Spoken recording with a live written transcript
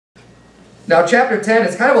Now, chapter 10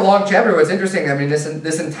 is kind of a long chapter. What's interesting, I mean,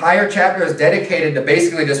 this entire chapter is dedicated to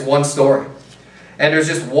basically just one story. And there's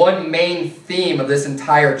just one main theme of this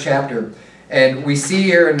entire chapter. And we see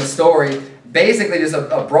here in the story, basically just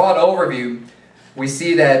a broad overview. We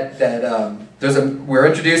see that we're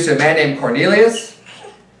introduced to a man named Cornelius.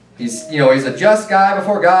 He's a just guy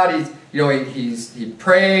before God. He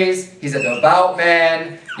prays. He's a devout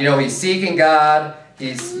man. He's seeking God.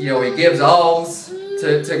 He gives alms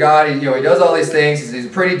to God. He does all these things. He's a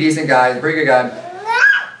pretty decent guy. He's a pretty good guy.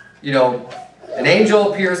 An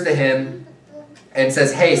angel appears to him and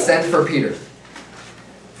says, "Hey, send for Peter."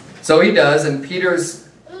 So he does, and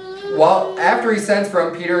after he sends for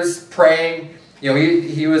him, Peter's praying.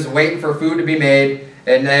 He was waiting for food to be made,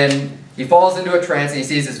 and then he falls into a trance and he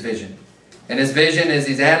sees his vision. And his vision is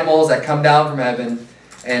these animals that come down from heaven,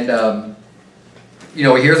 and he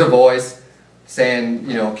hears a voice saying,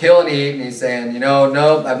 "Kill and eat," and he's saying, "No,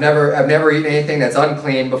 I've never eaten anything that's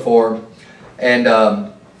unclean before." And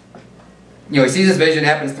he sees his vision,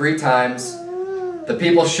 happens 3 times. The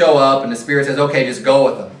people show up, and the Spirit says, "Okay, just go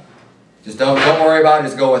with them. Just don't worry about it.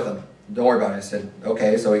 Just go with them. Don't worry about it." I said,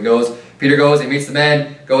 "Okay." So he goes. Peter goes. He meets the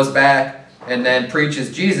men. Goes back, and then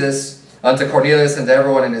preaches Jesus unto Cornelius and to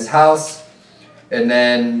everyone in his house. And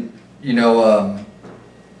then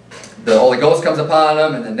the Holy Ghost comes upon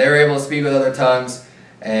them, and then they're able to speak with other tongues,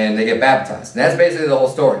 and they get baptized. And that's basically the whole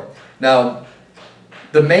story. Now,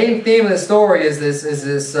 the main theme of the story is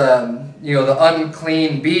this the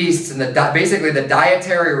unclean beasts, and basically the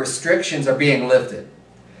dietary restrictions are being lifted.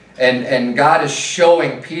 And God is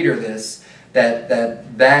showing Peter this,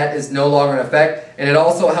 that is no longer in effect. And it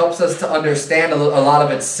also helps us to understand a lot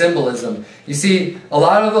of its symbolism. You see, a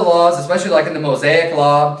lot of the laws, especially like in the Mosaic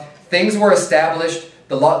Law, things were established,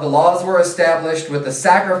 the laws were established with the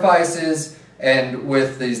sacrifices and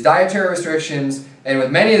with these dietary restrictions and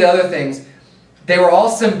with many of the other things. They were all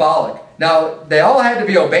symbolic. Now, they all had to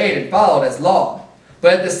be obeyed and followed as law.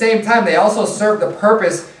 But at the same time, they also served the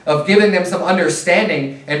purpose of giving them some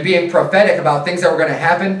understanding and being prophetic about things that were going to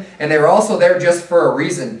happen. And they were also there just for a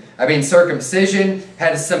reason. I mean, circumcision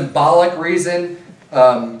had a symbolic reason.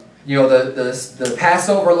 The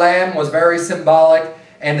Passover lamb was very symbolic.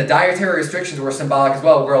 And the dietary restrictions were symbolic as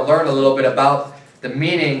well. We're going to learn a little bit about the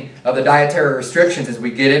meaning of the dietary restrictions as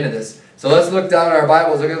we get into this. So let's look down in our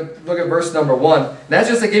Bibles, look at verse number 1. And that's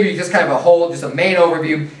just to give you just kind of a main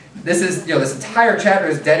overview. This is, this entire chapter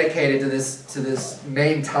is dedicated to this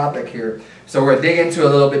main topic here. So we're going to dig into it a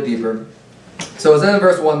little bit deeper. So it's in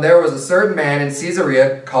verse 1, "There was a certain man in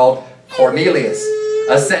Caesarea called Cornelius,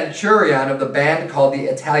 a centurion of the band called the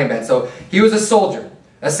Italian band." So he was a soldier.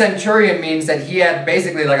 A centurion means that he had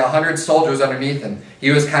basically like 100 soldiers underneath him.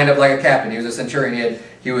 He was kind of like a captain. He was a centurion.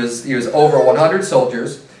 He was over 100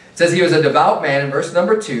 soldiers. It says he was a devout man in verse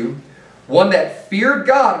number 2, "one that feared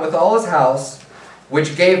God with all his house,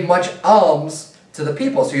 which gave much alms to the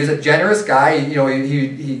people." So he was a generous guy.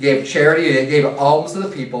 He gave charity, he gave alms to the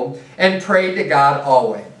people, and prayed to God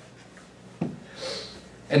always.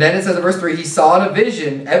 And then it says in verse 3, "He saw in a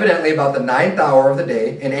vision, evidently about the 9th hour of the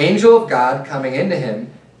day, an angel of God coming into him,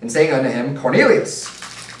 and saying unto him, Cornelius.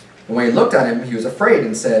 And when he looked on him, he was afraid,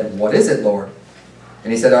 and said, What is it, Lord?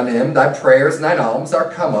 And he said unto him, Thy prayers and thine alms are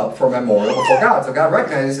come up for a memorial before God." So God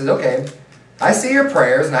recognizes, he says, "Okay, I see your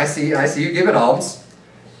prayers, and I see you giving alms.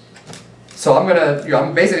 So I'm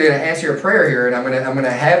basically gonna answer your prayer here, and I'm gonna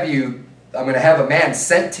have a man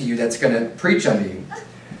sent to you that's gonna preach unto you."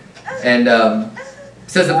 And it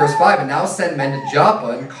says in verse 5, "And now send men to Joppa,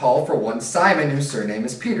 and call for one Simon, whose surname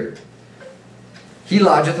is Peter. He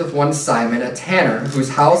lodgeth with one Simon, a tanner,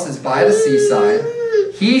 whose house is by the seaside.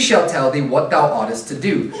 He shall tell thee what thou oughtest to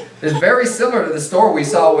do." It's very similar to the story we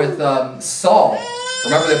saw with Saul.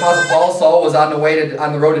 Remember the Apostle Paul? Saul was on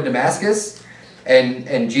the road to Damascus,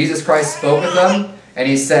 and Jesus Christ spoke with them, and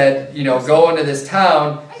he said, "Go into this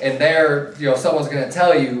town, and there, someone's going to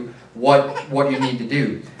tell you what you need to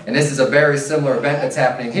do." And this is a very similar event that's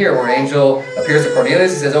happening here, where an angel appears to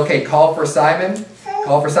Cornelius. He says, "Okay, call for Simon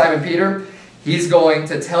Peter. He's going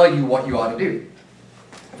to tell you what you ought to do."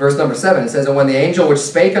 Verse number 7, it says, "And when the angel which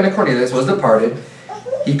spake unto Cornelius was departed,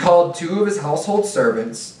 he called 2 of his household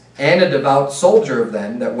servants, and a devout soldier of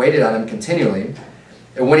them that waited on him continually.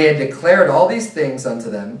 And when he had declared all these things unto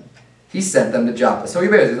them, he sent them to Joppa." So he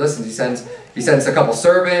basically listens. He sends a couple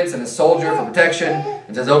servants and a soldier for protection,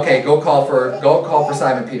 and says, "Okay, go call for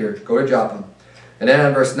Simon Peter. Go to Joppa." And then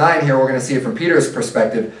in verse 9 here, we're going to see it from Peter's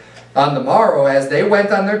perspective. "On the morrow, as they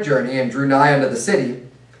went on their journey and drew nigh unto the city,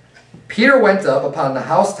 Peter went up upon the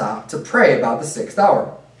housetop to pray about the 6th hour."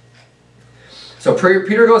 So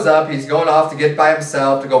Peter goes up. He's going off to get by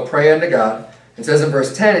himself to go pray unto God. It says in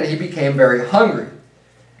verse 10, and he became very hungry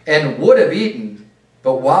and would have eaten,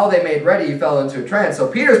 but while they made ready, he fell into a trance. So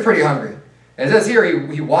Peter's pretty hungry. And it says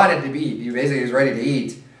here he wanted to eat. He basically was ready to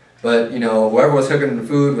eat. But, whoever was cooking the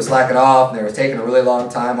food was slacking off, and they was taking a really long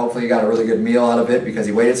time. Hopefully he got a really good meal out of it because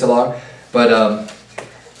he waited so long. But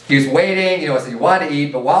he was waiting, so he wanted to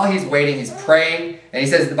eat, but while he's waiting, he's praying, and he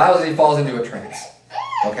says, the Bible says he falls into a trance.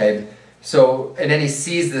 Okay? So, and then he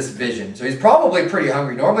sees this vision. So he's probably pretty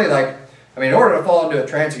hungry. Normally, in order to fall into a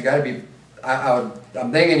trance, you got to be,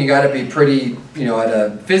 I'm thinking you got to be pretty,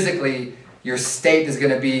 physically, your state is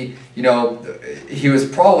going to be, he was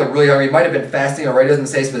probably really hungry. He might have been fasting already. It doesn't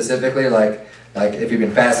say specifically, like if he'd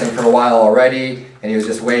been fasting for a while already, and he was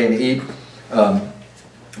just waiting to eat.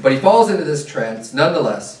 But he falls into this trance,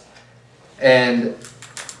 nonetheless. And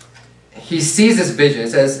he sees this vision. It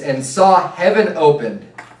says, and saw heaven opened,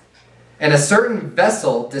 and a certain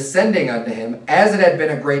vessel descending unto him, as it had been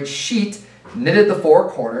a great sheet, knitted the four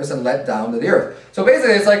corners and let down to the earth. So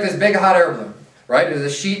basically it's like this big hot air balloon, right? There's a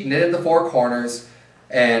sheet knitted the four corners,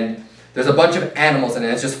 and there's a bunch of animals in it.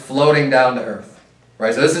 It's just floating down to earth,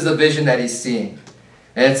 right? So this is the vision that he's seeing.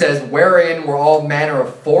 And it says, wherein were all manner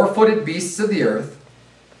of four-footed beasts of the earth,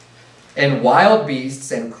 and wild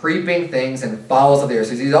beasts, and creeping things, and fowls of the earth.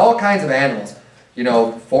 So he sees all kinds of animals.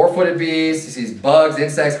 Four-footed beasts, he sees bugs,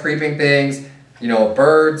 insects, creeping things,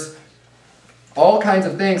 birds. All kinds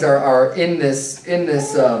of things are in this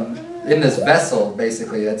vessel,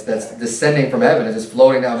 basically, that's descending from heaven. It's just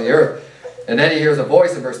floating down the earth. And then he hears a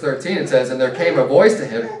voice in verse 13. It says, and there came a voice to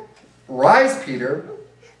him, rise, Peter,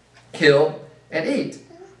 kill and eat.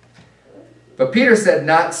 But Peter said,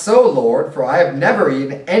 not so, Lord, for I have never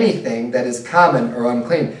eaten anything that is common or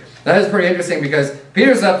unclean. That is pretty interesting because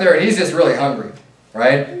Peter's up there and he's just really hungry,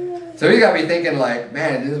 right? So he's got to be thinking like,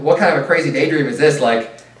 man, what kind of a crazy daydream is this?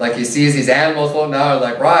 Like he sees these animals floating down,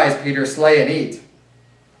 like, rise, Peter, slay and eat,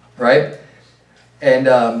 right? And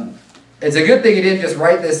it's a good thing he didn't just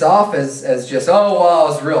write this off as just, oh, well, I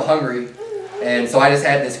was real hungry, and so I just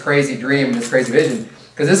had this crazy dream, this crazy vision.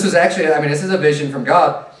 Because this was actually, this is a vision from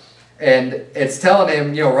God. And it's telling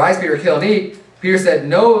him, rise, Peter, kill and eat. Peter said,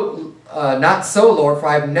 no, not so, Lord, for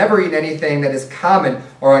I have never eaten anything that is common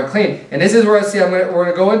or unclean. And this is where we're going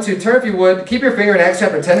to go into, turn if you would, keep your finger in Acts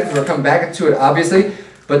chapter 10, because we're coming back to it, obviously.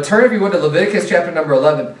 But turn if you would to Leviticus chapter number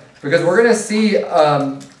 11, because we're going to see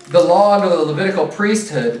the law under the Levitical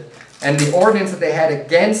priesthood and the ordinance that they had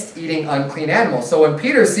against eating unclean animals. So when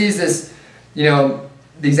Peter sees this,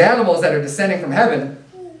 these animals that are descending from heaven,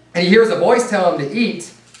 and he hears a voice tell him to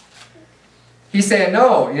eat, he's saying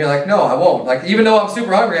no. And you're like, no, I won't. Like, even though I'm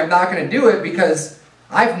super hungry, I'm not going to do it because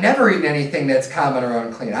I've never eaten anything that's common or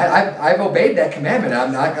unclean. I've obeyed that commandment.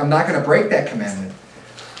 I'm not going to break that commandment.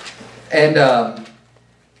 And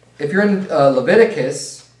if you're in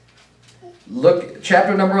Leviticus, look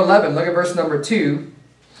chapter number 11. Look at verse number 2.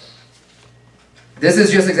 This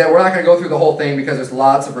is just example. We're not going to go through the whole thing because there's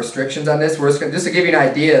lots of restrictions on this. We're just to give you an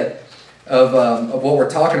idea of what we're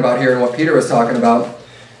talking about here and what Peter was talking about.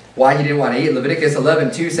 Why he didn't want to eat. Leviticus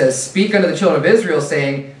 11:2 says, speak unto the children of Israel,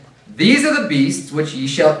 saying, these are the beasts which ye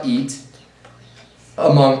shall eat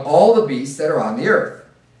among all the beasts that are on the earth.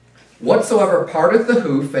 Whatsoever parteth the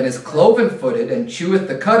hoof, and is cloven-footed, and cheweth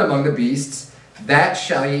the cud among the beasts, that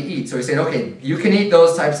shall ye eat. So he's saying, okay, you can eat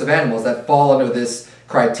those types of animals that fall under this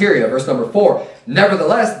criteria. Verse number 4,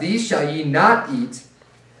 nevertheless, these shall ye not eat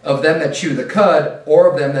of them that chew the cud,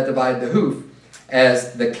 or of them that divide the hoof.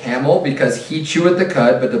 As the camel, because he cheweth the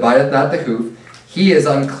cud, but divideth not the hoof, he is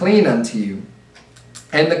unclean unto you.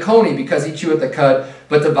 And the coney, because he cheweth the cud,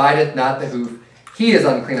 but divideth not the hoof, he is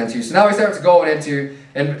unclean unto you. So now he starts going into,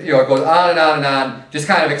 and it goes on and on and on, just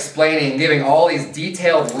kind of explaining, giving all these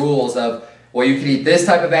detailed rules of, well, you can eat this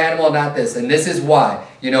type of animal, not this, and this is why.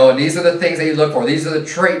 And these are the things that you look for. These are the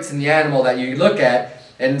traits in the animal that you look at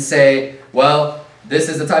and say, well, this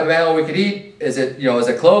is the type of animal we could eat. Is it, is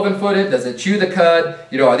it cloven-footed? Does it chew the cud?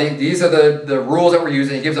 These are the rules that we're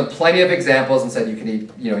using. He gives them plenty of examples and said you can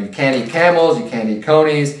eat, you can't eat camels, you can't eat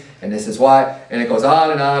conies, and this is why. And it goes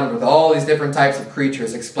on with all these different types of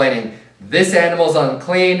creatures explaining this animal's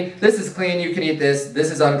unclean, this is clean, you can eat this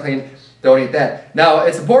is unclean, don't eat that. Now,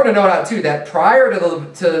 it's important to note out too that prior to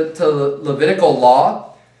Levitical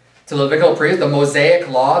law, to Levitical priest, the Mosaic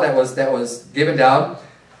law that was given down,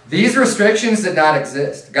 these restrictions did not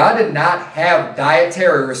exist. God did not have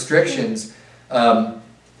dietary restrictions.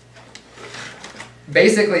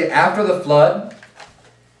 Basically, after the flood,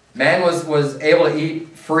 man was able to eat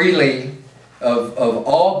freely of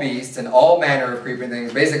all beasts and all manner of creeping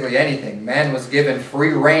things, basically anything. Man was given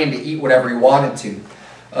free rein to eat whatever he wanted to.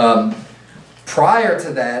 Prior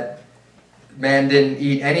to that, man didn't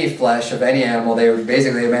eat any flesh of any animal. They were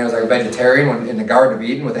basically, man was like a vegetarian when, in the Garden of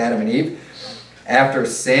Eden with Adam and Eve. After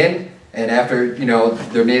sin, and after,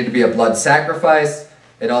 there needed to be a blood sacrifice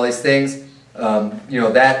and all these things,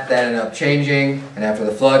 that ended up changing. And after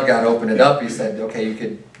the flood, God opened it up. He said, okay, you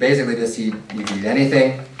could basically just eat, you could eat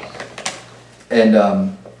anything. And I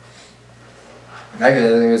think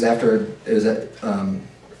it was after, in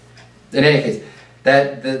any case,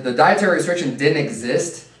 that the dietary restriction didn't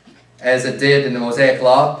exist as it did in the Mosaic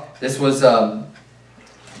Law. This was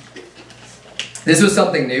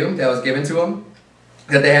something new that was given to them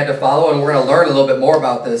that they had to follow, and we're going to learn a little bit more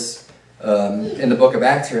about this in the book of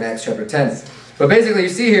Acts here in Acts chapter 10. But basically, you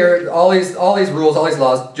see here all these rules, all these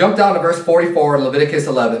laws. Jump down to verse 44 in Leviticus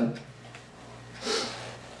 11.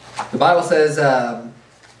 The Bible says,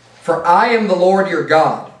 "For I am the Lord your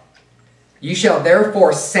God. Ye shall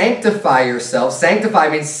therefore sanctify yourselves." Sanctify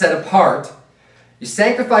means set apart. You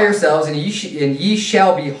sanctify yourselves, and ye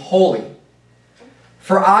shall be holy.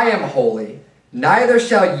 For I am holy. Neither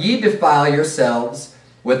shall ye defile yourselves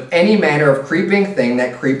with any manner of creeping thing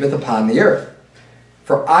that creepeth upon the earth.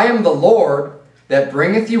 For I am the Lord that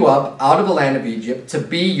bringeth you up out of the land of Egypt to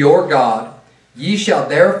be your God. Ye shall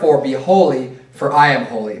therefore be holy, for I am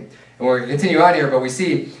holy. And we're going to continue on here, but we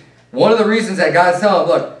see one of the reasons that God's telling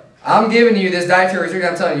them, look, I'm giving you this dietary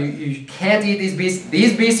restriction. I'm telling you, you can't eat these beasts.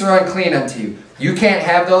 These beasts are unclean unto you. You can't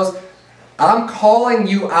have those. I'm calling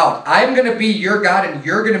you out. I'm going to be your God, and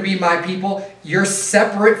you're going to be my people. You're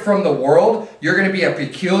separate from the world. You're going to be a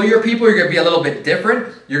peculiar people. You're going to be a little bit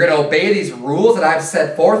different. You're going to obey these rules that I've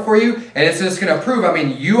set forth for you, and it's just going to prove,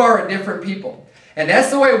 you are a different people. And that's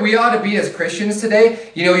the way we ought to be as Christians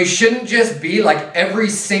today. You shouldn't just be like every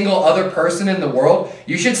single other person in the world.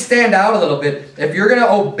 You should stand out a little bit. If you're going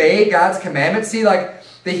to obey God's commandments, see, like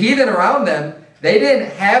the heathen around them, they didn't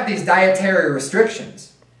have these dietary restrictions.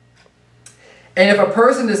 And if a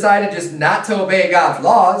person decided just not to obey God's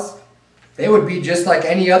laws, they would be just like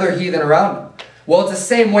any other heathen around them. Well, it's the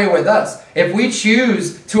same way with us. If we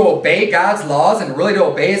choose to obey God's laws and really to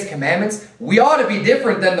obey His commandments, we ought to be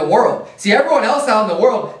different than the world. See, everyone else out in the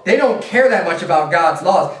world, they don't care that much about God's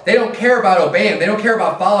laws. They don't care about obeying them. They don't care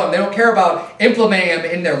about following them. They don't care about implementing them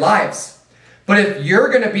in their lives. But if you're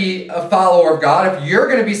going to be a follower of God, if you're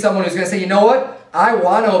going to be someone who's going to say, you know what? I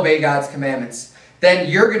want to obey God's commandments.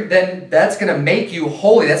 Then that's going to make you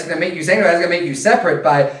holy. That's going to make you sanctified. That's going to make you separate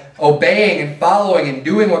by obeying and following and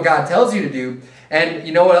doing what God tells you to do. And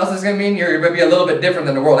you know what else is going to mean? You're going to be a little bit different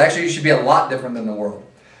than the world. Actually, you should be a lot different than the world.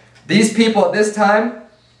 These people at this time,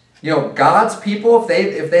 God's people,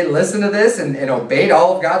 if they listened to this and obeyed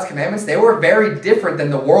all of God's commandments, they were very different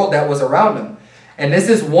than the world that was around them. And this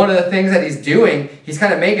is one of the things that He's doing. He's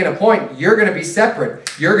kind of making a point. You're going to be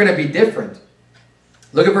separate. You're going to be different.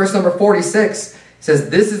 Look at verse number 46. It says,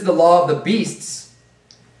 "This is the law of the beasts,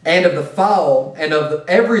 and of the fowl, and of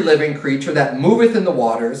every living creature that moveth in the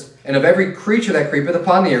waters, and of every creature that creepeth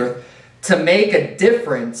upon the earth, to make a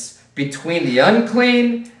difference between the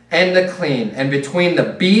unclean and the clean, and between the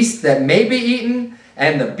beast that may be eaten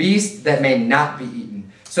and the beast that may not be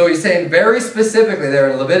eaten." So he's saying very specifically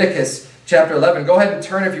there in Leviticus chapter 11. Go ahead and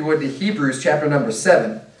turn, if you would, to Hebrews chapter number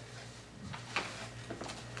 7.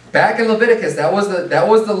 Back in Leviticus, that was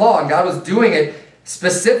the law, and God was doing it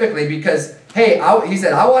specifically because, hey, He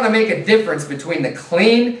said, I want to make a difference between the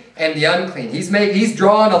clean and the unclean. He's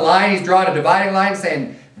drawing a line, He's drawing a dividing line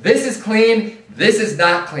saying, this is clean, this is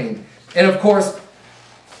not clean. And of course,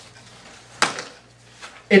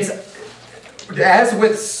 it's, as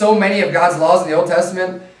with so many of God's laws in the Old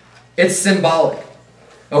Testament, it's symbolic.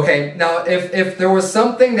 Okay, now if there was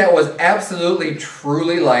something that was absolutely,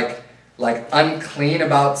 truly like unclean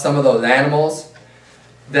about some of those animals,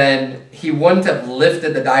 then He wouldn't have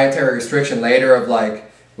lifted the dietary restriction later of like,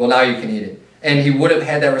 well, now you can eat it. And He would have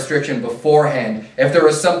had that restriction beforehand. If there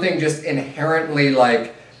was something just inherently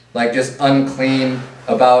like just unclean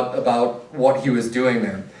about what He was doing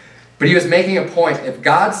there. But He was making a point. If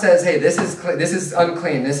God says, hey, this is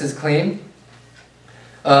unclean, this is clean,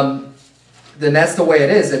 then that's the way it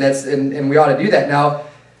is, and we ought to do that. Now,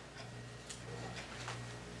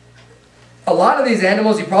 a lot of these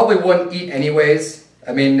animals you probably wouldn't eat anyways.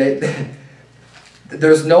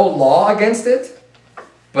 There's no law against it,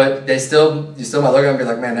 but you still might look at them and be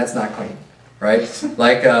like, man, that's not clean, right?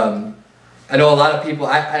 Like, I know a lot of people,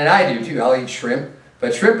 and I do too, I'll eat shrimp,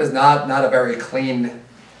 but shrimp is not a very clean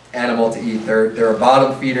animal to eat. They're a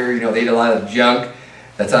bottom feeder, they eat a lot of junk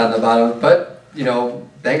that's on the bottom, but,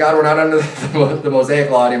 thank God we're not under the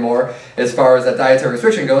Mosaic Law anymore as far as that dietary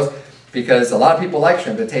restriction goes, because a lot of people like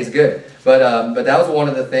shrimp. It tastes good. But that was one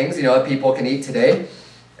of the things, that people can eat today.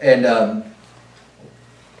 And,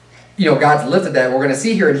 God's lifted that. We're going to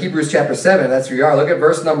see here in Hebrews chapter 7, that's where you are. Look at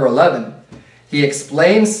verse number 11. He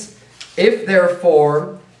explains, if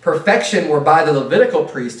therefore perfection were by the Levitical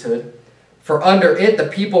priesthood, for under it the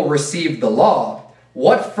people received the law,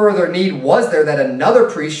 what further need was there that another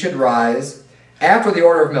priest should rise after the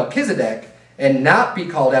order of Melchizedek, and not be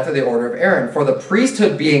called after the order of Aaron? For the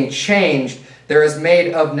priesthood being changed, there is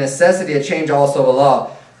made of necessity a change also of the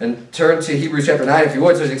law. And turn to Hebrews chapter 9 if you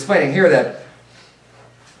would. So he's explaining here that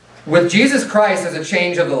with Jesus Christ there's a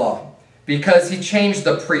change of the law, because he changed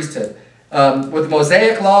the priesthood. With the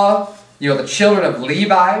Mosaic law, the children of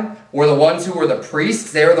Levi were the ones who were the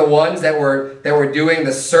priests. They were the ones that were doing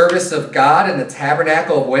the service of God in the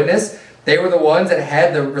tabernacle of witness. They were the ones that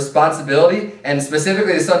had the responsibility, and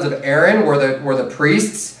specifically the sons of Aaron were the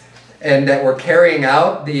priests, and that were carrying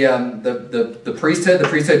out the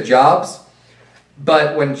priesthood jobs.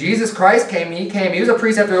 But when Jesus Christ came, he was a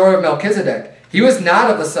priest after the order of Melchizedek. He was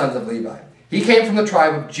not of the sons of Levi. He came from the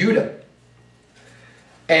tribe of Judah.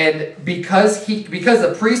 And because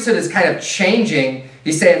the priesthood is kind of changing,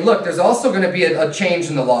 he's saying, look, there's also going to be a change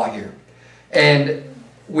in the law here. And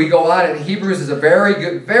we go on, and Hebrews is a very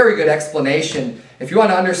good explanation. If you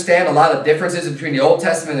want to understand a lot of differences between the Old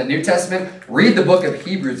Testament and the New Testament, read the book of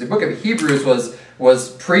Hebrews. The book of Hebrews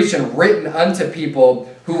was preached and written unto people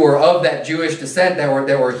who were of that Jewish descent, that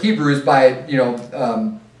were Hebrews by,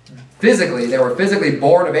 physically. They were physically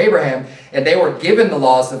born of Abraham, and they were given the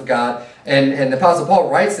laws of God. And the Apostle Paul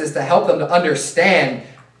writes this to help them to understand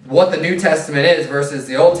what the New Testament is versus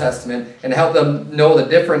the Old Testament, and help them know the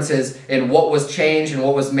differences in what was changed and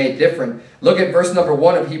what was made different. Look at verse number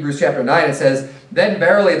 1 of Hebrews chapter 9. It says, "Then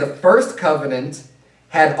verily the first covenant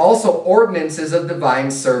had also ordinances of divine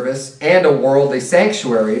service and a worldly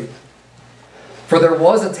sanctuary. For there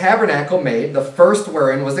was a tabernacle made, the first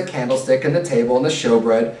wherein was the candlestick and the table and the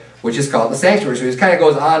showbread, which is called the sanctuary." So he just kind of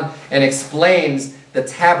goes on and explains the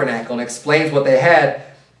tabernacle and explains what they had,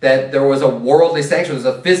 that there was a worldly sanctuary.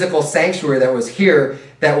 There was a physical sanctuary that was here,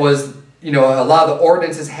 that was, a lot of the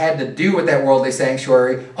ordinances had to do with that worldly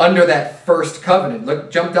sanctuary under that first covenant.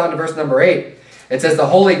 Jump down to verse number 8. It says, "The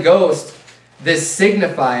Holy Ghost, this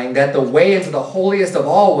signifying that the way into the holiest of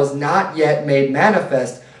all was not yet made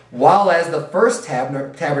manifest, while as the first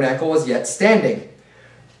tabernacle was yet standing,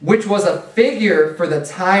 which was a figure for the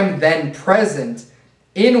time then present,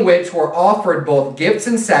 in which were offered both gifts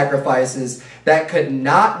and sacrifices that could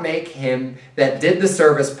not make him that did the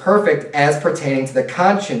service perfect as pertaining to the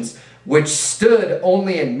conscience, which stood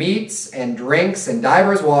only in meats and drinks and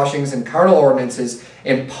divers washings and carnal ordinances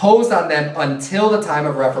imposed on them until the time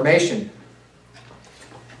of Reformation."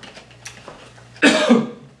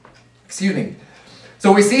 Excuse me.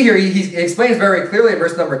 So we see here, he explains very clearly in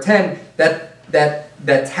verse number 10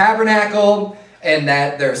 that tabernacle and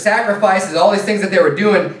that their sacrifices, all these things that they were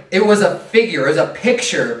doing, it was a figure, it was a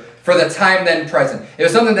picture for the time then present. It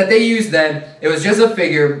was something that they used then. It was just a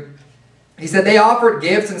figure. He said they offered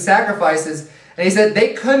gifts and sacrifices, and he said they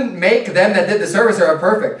couldn't make them that did the service are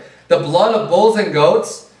perfect. The blood of bulls and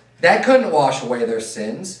goats, that couldn't wash away their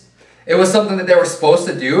sins. It was something that they were supposed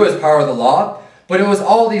to do as part of the law. But it was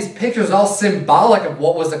all these pictures, all symbolic of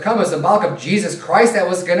what was to come. It was symbolic of Jesus Christ that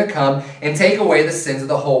was going to come and take away the sins of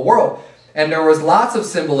the whole world. And there was lots of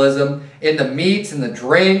symbolism in the meats and the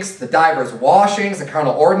drinks, the divers washings, the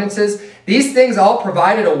carnal ordinances. These things all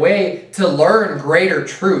provided a way to learn greater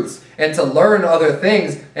truths and to learn other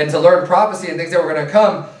things and to learn prophecy and things that were going to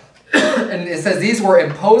come. And it says these were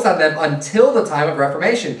imposed on them until the time of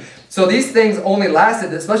Reformation. So these things only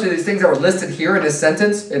lasted, especially these things that were listed here in this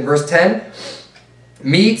sentence in verse 10.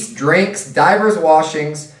 Meats, drinks, divers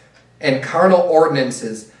washings, and carnal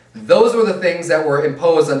ordinances. Those were the things that were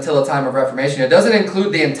imposed until the time of Reformation. It doesn't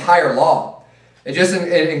include the entire law. It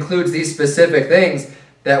includes these specific things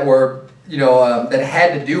that were, that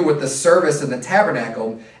had to do with the service in the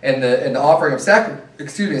tabernacle and the offering of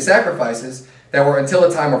sacrifices that were until the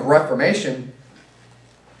time of Reformation,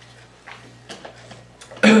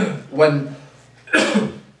 when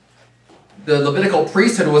the Levitical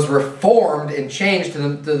priesthood was reformed and changed to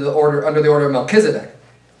the order under the order of Melchizedek.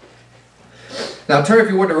 Now turn, if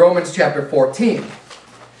you would, to Romans chapter 14. We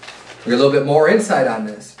get a little bit more insight on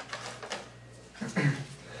this.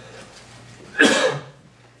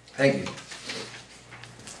 Thank you.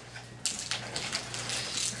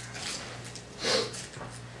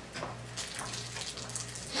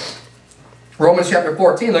 Romans chapter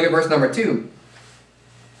 14, look at verse number 2.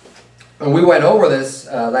 And we went over this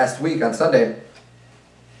last week on Sunday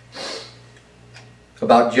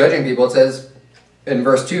about judging people. It says in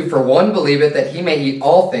verse 2, "For one believeth that he may eat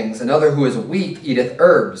all things, another who is weak eateth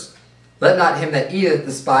herbs. Let not him that eateth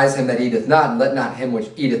despise him that eateth not, and let not him which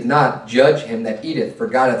eateth not judge him that eateth, for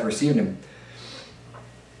God hath received him.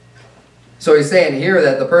 So he's saying here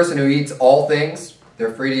that the person who eats all things,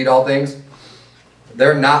 they're free to eat all things,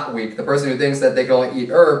 they're not weak. The person who thinks that they can only eat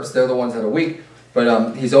herbs, they're the ones that are weak.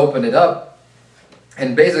 But he's opened it up.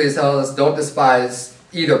 And basically he's telling us, don't despise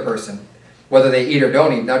either person, whether they eat or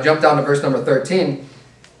don't eat. Now jump down to verse number 13.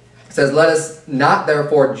 It says, let us not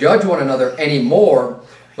therefore judge one another any more,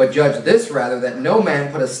 but judge this rather, that no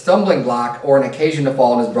man put a stumbling block or an occasion to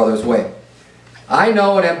fall in his brother's way. I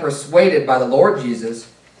know and am persuaded by the Lord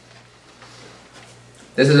Jesus,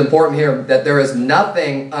 this is important here, that there is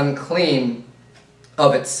nothing unclean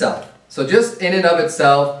of itself. So just in and of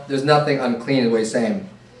itself, there's nothing unclean is what he's saying.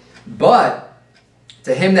 But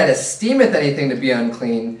to him that esteemeth anything to be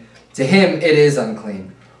unclean, to him it is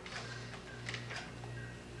unclean.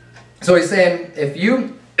 So he's saying, if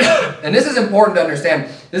you, and this is important to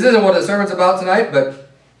understand, this isn't what the sermon's about tonight,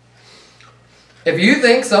 but if you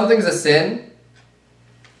think something's a sin,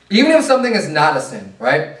 even if something is not a sin,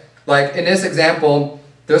 right? Like in this example,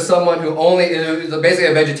 there's someone who is basically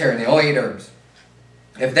a vegetarian, they only eat herbs.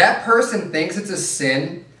 If that person thinks it's a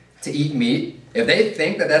sin to eat meat, if they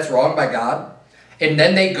think that that's wrong by God, and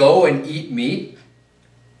then they go and eat meat,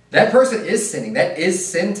 that person is sinning. That is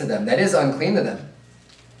sin to them. That is unclean to them.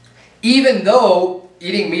 Even though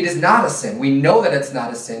eating meat is not a sin. We know that it's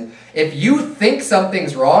not a sin. If you think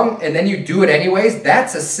something's wrong and then you do it anyways,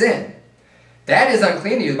 that's a sin. That is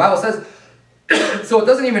unclean to you. The Bible says, so it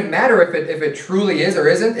doesn't even matter if it truly is or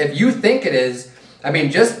isn't. If you think it is, I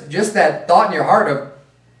mean, just that thought in your heart of,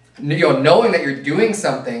 knowing that you're doing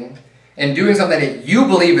something and doing something that you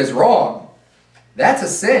believe is wrong, that's a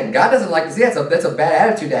sin. God doesn't like to see that. That's a bad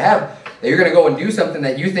attitude to have, that you're going to go and do something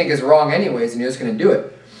that you think is wrong anyways, and you're just going to do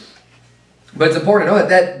it. But it's important to know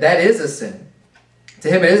that is a sin. To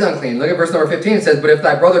him it is unclean. Look at verse number 15. It says, but if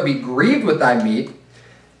thy brother be grieved with thy meat,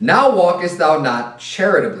 now walkest thou not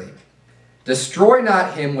charitably. Destroy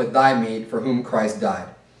not him with thy meat for whom Christ died.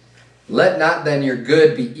 Let not then your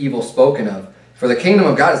good be evil spoken of. For the kingdom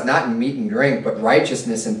of God is not in meat and drink, but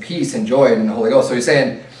righteousness and peace and joy in the Holy Ghost. So he's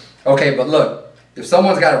saying, okay, but look, if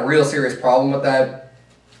someone's got a real serious problem with that,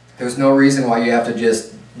 there's no reason why you have to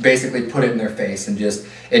just basically put it in their face and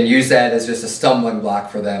use that as just a stumbling block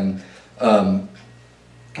for them.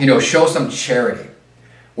 Show some charity.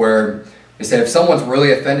 Where they said if someone's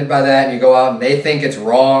really offended by that and you go out and they think it's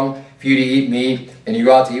wrong for you to eat meat and you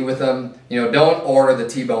go out to eat with them, don't order the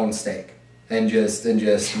T-bone steak and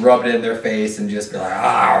just rub it in their face and just be like,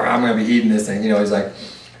 I'm going to be eating this thing. He's like,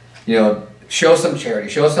 show some charity,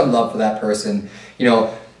 show some love for that person.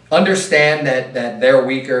 Understand that they're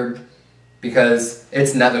weaker, because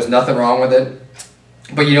there's nothing wrong with it,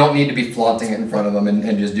 but you don't need to be flaunting it in front of them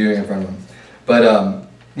and just doing it in front of them. But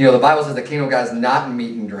the Bible says the kingdom of God is not in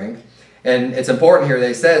meat and drink, and it's important here that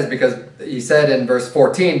he says, because he said in verse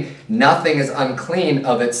 14, nothing is unclean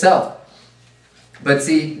of itself. But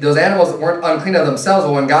see, those animals weren't unclean of themselves,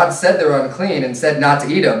 but when God said they were unclean and said not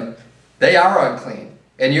to eat them, they are unclean,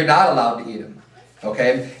 and you're not allowed to eat them.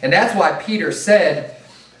 Okay, and that's why Peter said,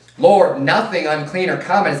 Lord, nothing unclean or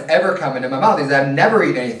common has ever come into my mouth. He said, I've never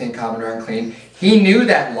eaten anything common or unclean. He knew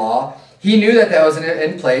that law. He knew that was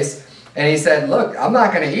in place. And he said, look, I'm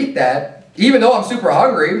not going to eat that. Even though I'm super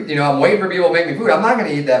hungry, I'm waiting for people to make me food. I'm not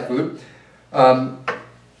going to eat that food.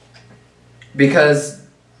 Because,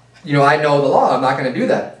 I know the law. I'm not going to do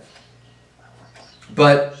that.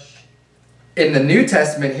 But in the New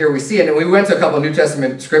Testament here we see it. And we went to a couple of New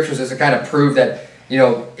Testament scriptures just to kind of prove that,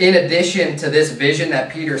 in addition to this vision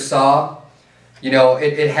that Peter saw,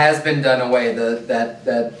 it has been done away.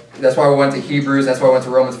 That's why we went to Hebrews. That's why we went to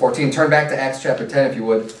Romans 14. Turn back to Acts chapter 10 if you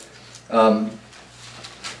would.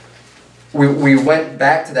 We went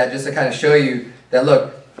back to that just to kind of show you that,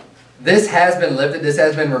 look, this has been lifted. This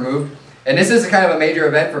has been removed. And this is kind of a major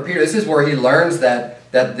event for Peter. This is where he learns that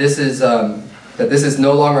this is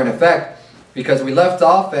no longer in effect. Because we left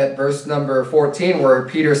off at verse number 14 where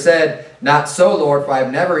Peter said, not so, Lord, for I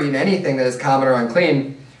have never eaten anything that is common or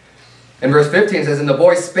unclean. And verse 15 says, and the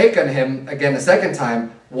voice spake unto him again the second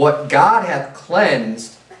time, what God hath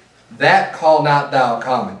cleansed, that call not thou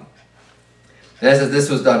common. And it says this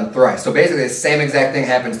was done thrice. So basically the same exact thing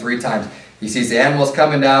happens 3 times. He sees the animals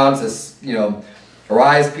coming down, says,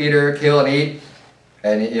 arise, Peter, kill and eat.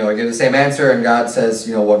 And, he gives the same answer, and God says,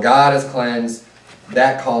 what God has cleansed,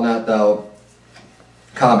 that call not thou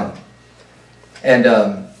common. And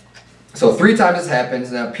so 3 times this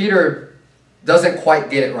happens. Now Peter doesn't quite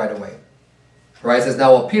get it right away. Right? It says,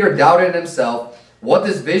 now while Peter doubted in himself what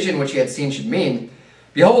this vision which he had seen should mean,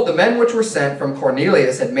 Behold, the men which were sent from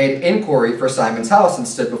Cornelius had made inquiry for Simon's house, and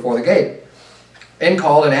stood before the gate, and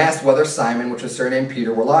called and asked whether Simon, which was surnamed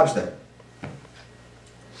Peter, were lodged there.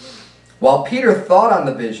 While Peter thought on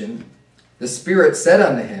the vision, the Spirit said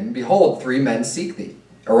unto him, Behold, 3 men seek thee.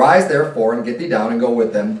 Arise therefore, and get thee down, and go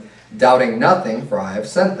with them, doubting nothing, for I have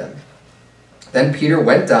sent them. Then Peter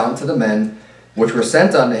went down to the men which were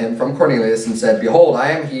sent unto him from Cornelius, and said, Behold,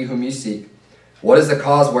 I am he whom ye seek. What is the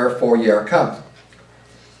cause wherefore ye are come?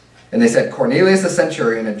 And they said, Cornelius the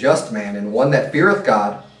centurion, a just man, and one that feareth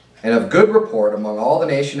God, and of good report among all the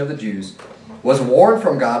nation of the Jews, was warned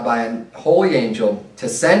from God by an holy angel to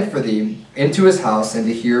send for thee into his house, and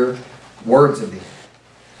to hear words of thee.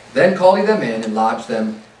 Then called he them in, and lodged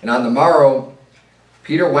them. And on the morrow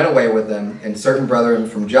Peter went away with them, and certain brethren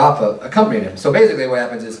from Joppa accompanied him. So basically what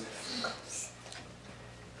happens is,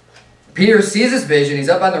 Peter sees his vision, he's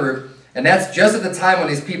up on the roof, and that's just at the time when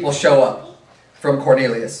these people show up from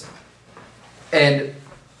Cornelius. And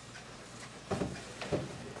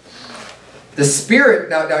the Spirit,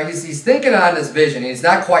 now he's thinking on this vision, he's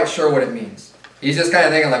not quite sure what it means. He's just kind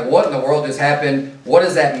of thinking like, what in the world just happened? What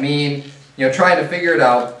does that mean? You know, trying to figure it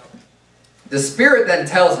out. The Spirit then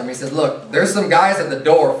tells him, he says, look, there's some guys at the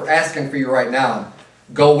door for asking for you right now.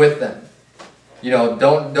 Go with them. You know,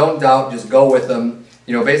 don't doubt, just go with them.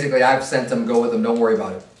 You know, basically, I've sent them, go with them, don't worry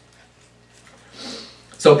about it.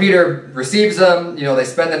 So Peter receives them, you know, they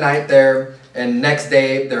spend the night there, and next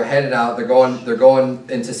day they're headed out, they're going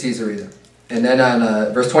into Caesarea. And then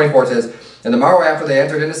on verse 24 it says, And the morrow after they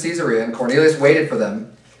entered into Caesarea, and Cornelius waited for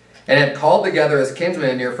them, and had called together his kinsmen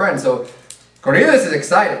and near friends. So Cornelius is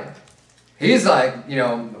excited. He's like, you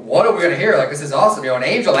know, what are we going to hear? Like, this is awesome. You know, an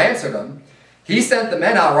angel answered him. He sent the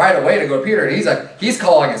men out right away to go to Peter, and he's like, he's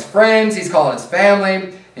calling his friends, he's calling his family,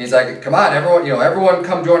 and he's like, come on, everyone, you know, everyone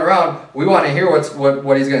come join around. We want to hear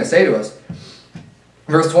what he's going to say to us.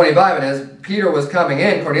 Verse 25, and as Peter was coming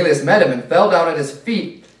in, Cornelius met him and fell down at his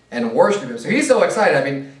feet and worshipped him. So he's so excited. I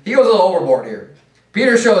mean, he goes a little overboard here.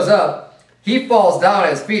 Peter shows up, he falls down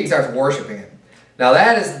at his feet and starts worshiping him. Now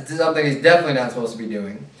that is something he's definitely not supposed to be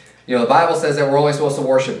doing. You know, the Bible says that we're only supposed to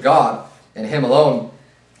worship God and Him alone.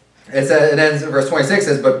 It says, and then verse 26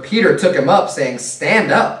 says, But Peter took him up, saying,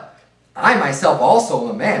 Stand up. I myself also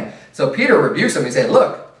am a man. So Peter rebukes him. He said,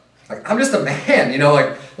 Look, like, I'm just a man. You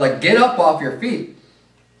know, like get up off your feet.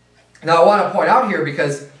 Now I want to point out here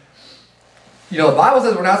because, you know, the Bible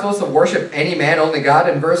says we're not supposed to worship any man, only God.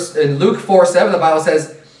 In Luke 4:7, the Bible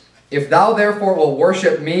says, If thou therefore will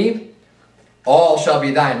worship me, all shall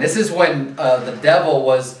be thine. This is when the devil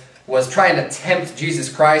was trying to tempt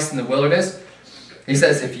Jesus Christ in the wilderness. He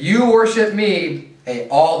says, if you worship me, hey,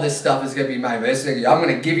 all this stuff is going to be mine. Basically, I'm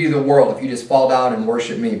going to give you the world if you just fall down and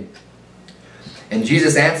worship me. And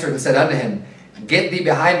Jesus answered and said unto him, Get thee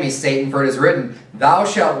behind me, Satan, for it is written, Thou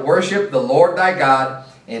shalt worship the Lord thy God,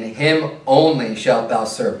 and Him only shalt thou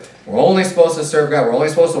serve. We're only supposed to serve God. We're only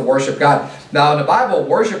supposed to worship God. Now, in the Bible,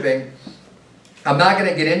 worshiping, I'm not going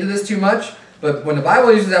to get into this too much, but when the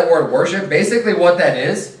Bible uses that word worship, basically what that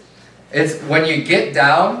is, it's when you get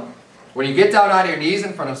down on your knees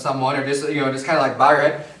in front of someone, or just, you know, just kind of like bow your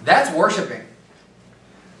head, that's worshiping.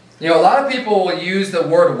 You know, a lot of people will use the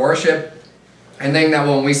word worship and think that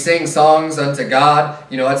when we sing songs unto God,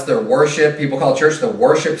 you know, that's their worship. People call church the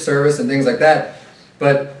worship service and things like that.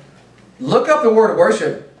 But look up the word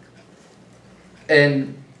worship,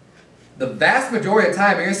 and the vast majority of the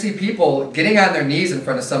time, you're going to see people getting on their knees in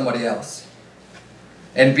front of somebody else,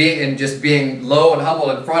 and just being low and humble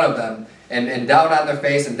in front of them, and down on their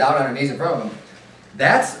face and down on their knees in front of them.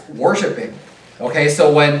 That's worshiping. Okay,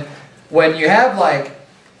 so when you have like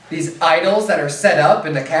these idols that are set up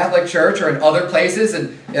in the Catholic Church or in other places,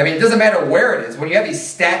 and I mean, it doesn't matter where it is. When you have these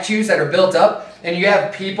statues that are built up, and you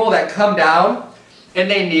have people that come down and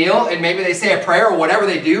they kneel, and maybe they say a prayer or whatever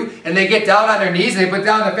they do, and they get down on their knees and they put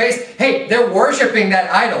down their face, hey, they're worshiping that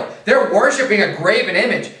idol. They're worshiping a graven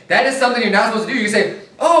image. That is something you're not supposed to do. You say,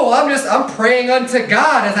 oh, well, I'm praying unto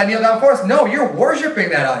God as I kneel down for us. No, you're worshiping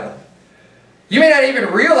that idol. You may not even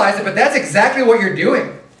realize it, but that's exactly what you're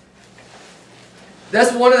doing.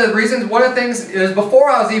 That's one of the reasons, one of the things, it was before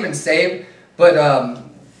I was even saved, but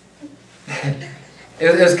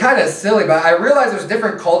it was kind of silly, but I realized there's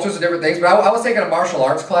different cultures and different things, but I was taking a martial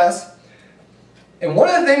arts class, and one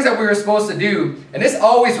of the things that we were supposed to do, and this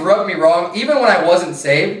always rubbed me wrong, even when I wasn't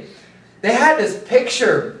saved, they had this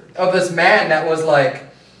picture of this man that was like,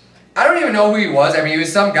 I don't even know who he was. I mean, he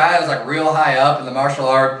was some guy that was like real high up in the martial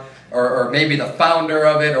art, or maybe the founder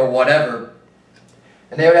of it, or whatever.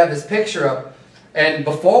 And they would have this picture up. And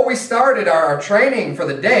before we started our training for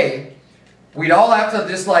the day, we'd all have to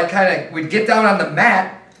just like we'd get down on the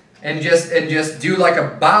mat, and just do like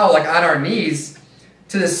a bow, like on our knees,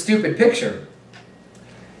 to this stupid picture.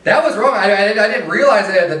 That was wrong. I didn't realize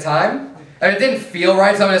it at the time. I mean, it didn't feel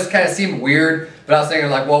right. Some of it just kind of seemed weird. But I was thinking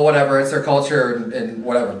like, well, whatever. It's their culture and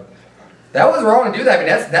whatever. That was wrong to do that. I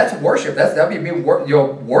mean, that's worship. That'd be me,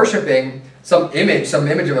 worshiping some image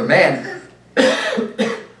of a man.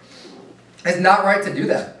 It's not right to do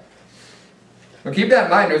that. But keep that in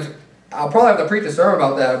mind. I'll probably have to preach a sermon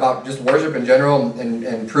about that, about just worship in general,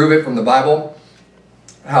 and prove it from the Bible.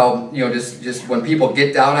 How, just when people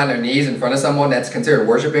get down on their knees in front of someone, that's considered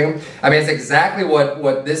worshiping them. I mean, it's exactly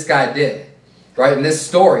what this guy did, right? In this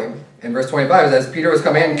story, in verse 25, it says, Peter was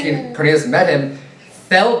coming in, Cornelius met him,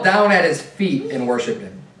 fell down at his feet and worshipped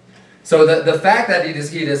him. So the fact that he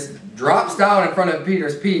just drops down in front of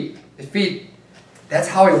Peter's feet, that's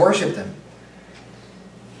how he worshipped him.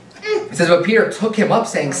 It says, but Peter took him up,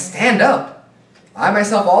 saying, stand up. I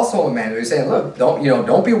myself also am a man. He's saying, look,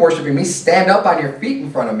 don't be worshiping me. Stand up on your feet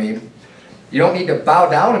in front of me. You don't need to bow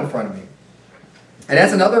down in front of me. And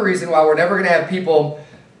that's another reason why we're never going to have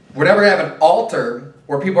an altar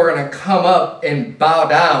where people are going to come up and bow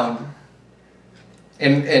down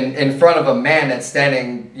in front of a man that's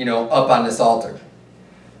standing, up on this altar.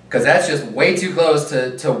 Because that's just way too close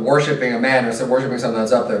to worshiping a man or worshiping something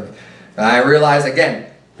that's up there. And I realize, again,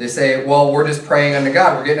 they say, well, we're just praying unto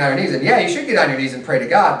God. We're getting on our knees. And yeah, you should get on your knees and pray to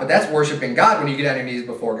God, but that's worshiping God when you get on your knees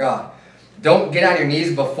before God. Don't get on your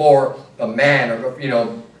knees before a man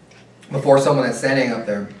or, before someone that's standing up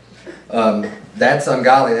there. That's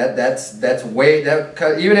ungodly. That's way,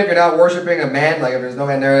 even if you're not worshiping a man, like if there's no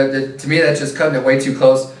man there, to me that's just cutting it way too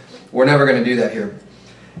close. We're never going to do that here.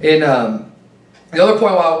 In the other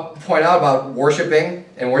point I'll point out about worshiping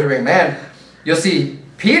and worshiping man, you'll see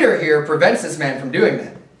Peter here prevents this man from doing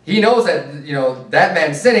that. He knows that, that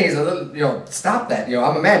man's sinning. He's a little, stop that.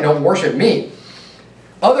 I'm a man, don't worship me.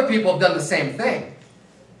 Other people have done the same thing.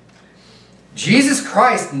 Jesus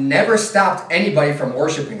Christ never stopped anybody from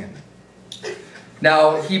worshiping him.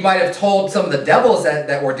 Now, he might have told some of the devils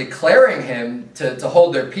that were declaring him to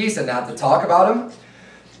hold their peace and not to talk about him,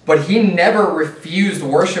 but he never refused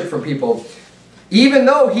worship from people, even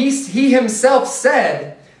though he himself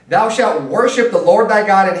said, thou shalt worship the Lord thy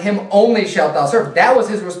God, and him only shalt thou serve. That was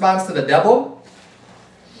his response to the devil.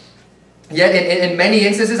 Yet in many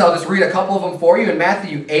instances, I'll just read a couple of them for you. In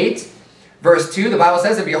Matthew 8, verse 2, the Bible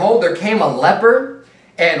says, and behold, there came a leper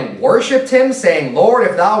and worshipped him, saying, Lord,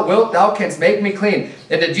 if thou wilt, thou canst make me clean.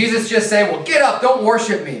 And did Jesus just say, well, get up, don't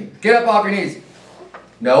worship me. Get up off your knees.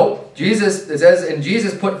 No, it says, and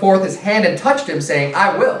Jesus put forth his hand and touched him, saying,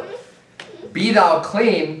 I will. Be thou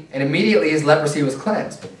clean. And immediately his leprosy was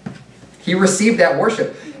cleansed. He received that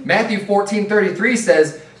worship. Matthew 14:33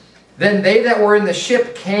 says, then they that were in the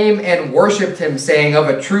ship came and worshipped him, saying, of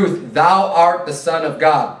a truth, thou art the Son of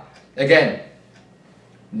God. Again,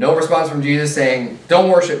 no response from Jesus saying,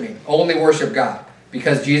 don't worship me, only worship God.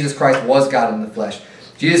 Because Jesus Christ was God in the flesh.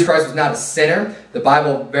 Jesus Christ was not a sinner. The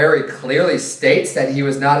Bible very clearly states that he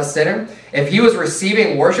was not a sinner. If he was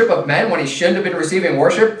receiving worship of men when he shouldn't have been receiving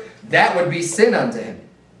worship, that would be sin unto him.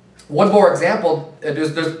 One more example,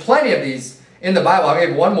 there's plenty of these in the Bible. I'll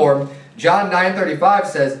give one more. John 9:35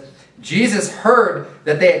 says, Jesus heard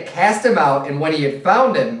that they had cast him out, and when he had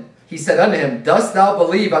found him, he said unto him, dost thou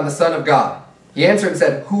believe on the Son of God? He answered and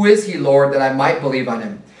said, who is he, Lord, that I might believe on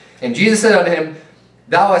him? And Jesus said unto him,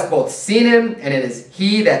 thou hast both seen him, and it is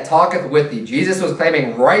he that talketh with thee. Jesus was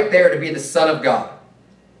claiming right there to be the Son of God.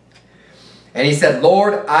 And he said,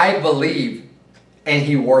 Lord, I believe. And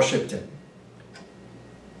he worshipped him.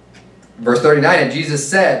 Verse 39, and Jesus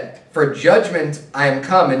said, for judgment I am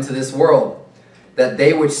come into this world, that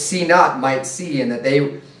they which see not might see, and that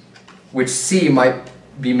they which see might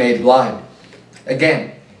be made blind.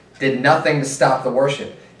 Again, did nothing to stop the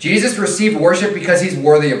worship. Jesus received worship because he's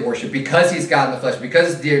worthy of worship, because he's God in the flesh,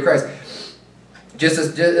 because it's deity of Christ. Just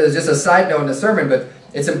a side note in the sermon, but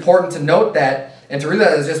it's important to note that and to realize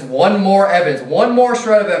there's just one more evidence, one more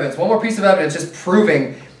shred of evidence, one more piece of evidence just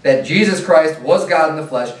proving that Jesus Christ was God in the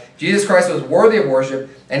flesh. Jesus Christ was worthy of worship,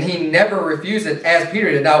 and he never refused it as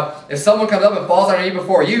Peter did. Now, if someone comes up and falls on your knee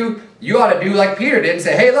before you, you ought to do like Peter did and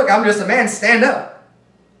say, hey, look, I'm just a man, stand up.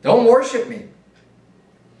 Don't worship me.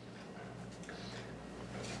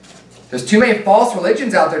 There's too many false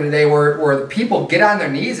religions out there today where people get on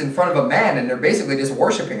their knees in front of a man and they're basically just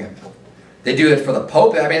worshiping him. They do it for the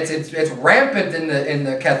Pope. I mean, it's rampant in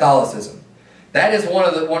the Catholicism. That is one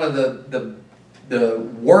of the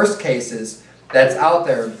worst cases that's out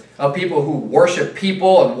there of people who worship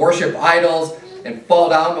people and worship idols and fall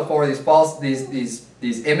down before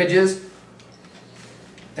these images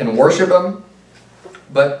and worship them.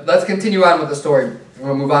 But let's continue on with the story.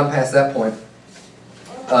 We'll move on past that point.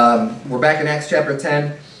 We're back in Acts chapter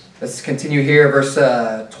 10. Let's continue here, verse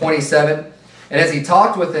 27. And as he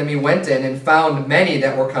talked with them, he went in and found many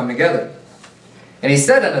that were come together. And he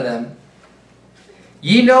said unto them,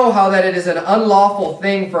 Ye know how that it is an unlawful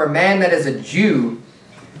thing for a man that is a Jew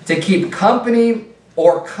to keep company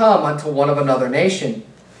or come unto one of another nation.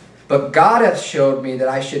 But God hath showed me that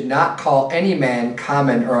I should not call any man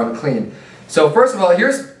common or unclean. So first of all,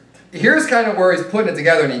 here's kind of where he's putting it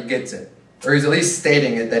together and he gets it. Or he's at least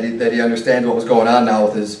stating it, that he understands what was going on now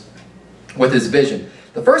with his vision.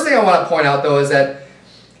 The first thing I want to point out, though, is that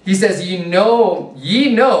he says, ye know,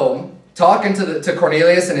 talking to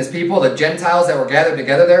Cornelius and his people, the Gentiles that were gathered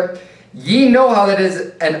together there, ye know how that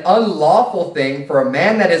is an unlawful thing for a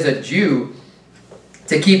man that is a Jew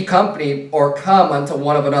to keep company or come unto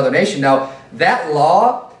one of another nation. Now, that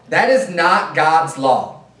law, that is not God's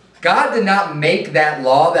law. God did not make that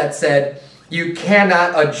law that said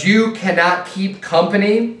a Jew cannot keep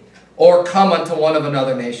company or come unto one of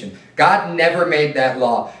another nation. God never made that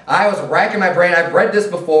law. I was racking my brain. I've read this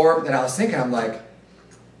before, and I was thinking, I'm like,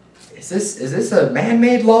 is this a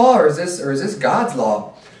man-made law, or is this God's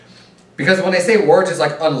law? Because when they say words just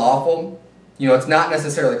like unlawful, it's not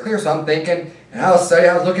necessarily clear. So I'm thinking, and I was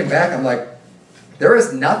looking back, I'm like, there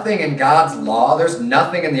is nothing in God's law, there's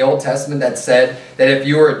nothing in the Old Testament that said that if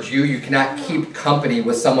you were a Jew, you cannot keep company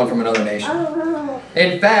with someone from another nation.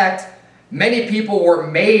 In fact, many people were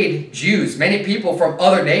made Jews. Many people from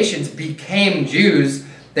other nations became Jews.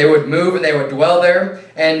 They would move and they would dwell there.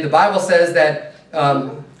 And the Bible says that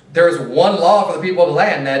there's one law for the people of the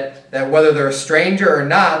land, that whether they're a stranger or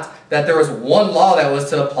not, that there was one law that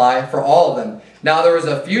was to apply for all of them. Now, there was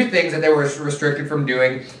a few things that they were restricted from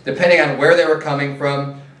doing, depending on where they were coming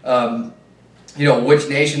from, which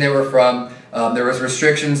nation they were from. There was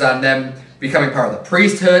restrictions on them becoming part of the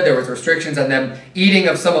priesthood. There was restrictions on them eating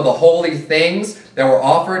of some of the holy things that were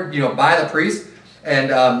offered, by the priest. And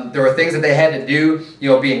there were things that they had to do,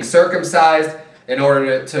 being circumcised in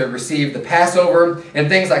order to receive the Passover and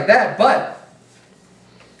things like that. But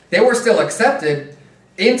they were still accepted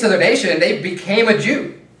into the nation, and they became a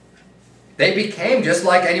Jew. They became just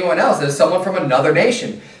like anyone else, as someone from another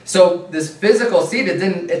nation. So this physical seed, it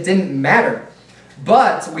didn't matter.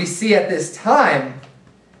 But we see at this time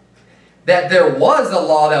that there was a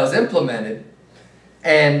law that was implemented,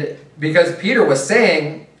 and because Peter was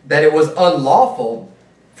saying that it was unlawful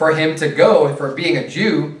for him to go, for being a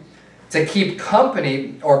Jew, to keep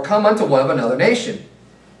company or come unto one of another nation.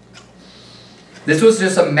 This was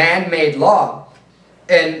just a man-made law.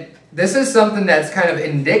 And this is something that's kind of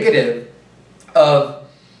indicative of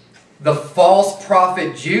the false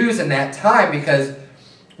prophet Jews in that time, because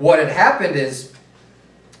what had happened is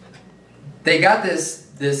they got this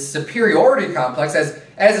superiority complex, as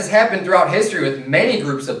has happened throughout history with many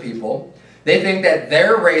groups of people. They think that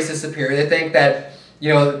their race is superior. They think that,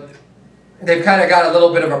 they've kind of got a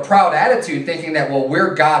little bit of a proud attitude, thinking that, well,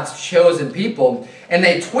 we're God's chosen people. And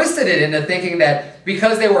they twisted it into thinking that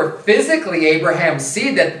because they were physically Abraham's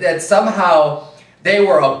seed, that somehow they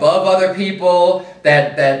were above other people,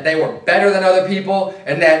 that they were better than other people,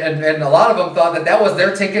 and a lot of them thought that was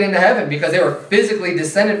their ticket into heaven because they were physically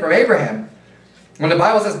descended from Abraham. When the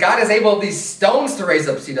Bible says God is able of these stones to raise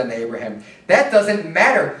up seed unto Abraham, that doesn't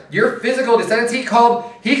matter. Your physical descendants, he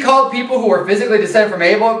called people who were physically descended from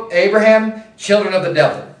Abraham children of the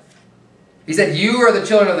devil. He said, you are the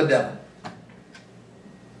children of the devil.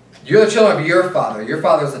 You're the children of your father. Your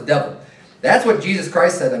father is the devil. That's what Jesus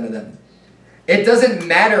Christ said unto them. It doesn't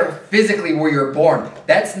matter physically where you're born.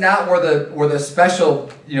 That's not where the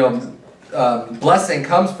special blessing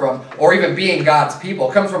comes from, or even being God's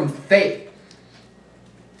people. It comes from faith.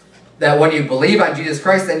 That when you believe on Jesus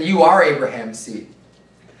Christ, then you are Abraham's seed.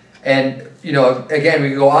 And, again, we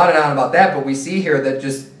can go on and on about that, but we see here that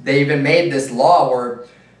they even made this law where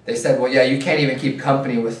they said, well, yeah, you can't even keep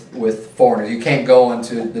company with foreigners. You can't go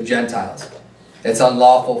unto the Gentiles. It's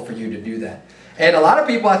unlawful for you to do that. And a lot of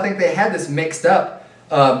people, I think they had this mixed up.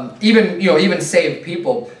 Even saved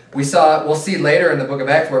people. We'll see later in the book of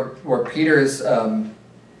Acts where Peter's,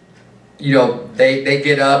 they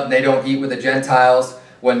get up and they don't eat with the Gentiles.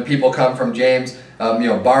 When people come from James,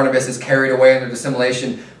 Barnabas is carried away in their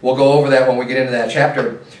dissimulation. We'll go over that when we get into that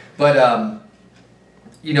chapter. But,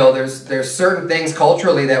 there's certain things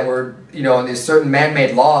culturally that were, and these certain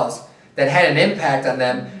man-made laws that had an impact on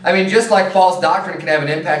them. I mean, just like false doctrine can have an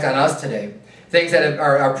impact on us today. Things that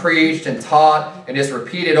are preached and taught and just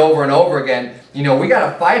repeated over and over again. We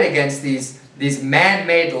got to fight against these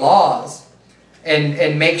man-made laws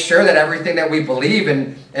and make sure that everything that we believe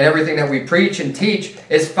and everything that we preach and teach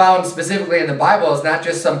is found specifically in the Bible. It's not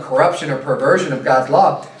just some corruption or perversion of God's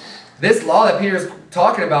law. This law that Peter's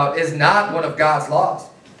talking about is not one of God's laws.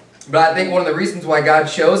 But I think one of the reasons why God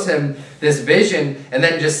shows him this vision and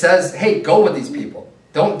then just says, hey, go with these people.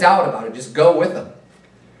 Don't doubt about it. Just go with them.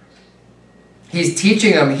 He's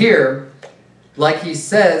teaching them here, like he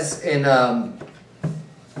says in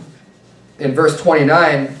verse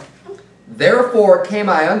 29, therefore came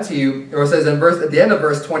I unto you, or it says at the end of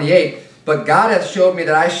verse 28, but God hath showed me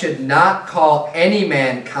that I should not call any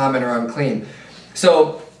man common or unclean.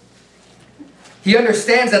 So he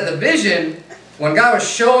understands that the vision, when God was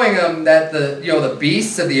showing him that the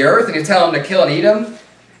beasts of the earth, and he's telling him to kill and eat them,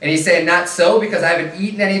 and he's saying, not so, because I haven't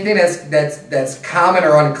eaten anything that's common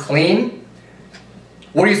or unclean.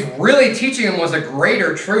 What he's really teaching him was a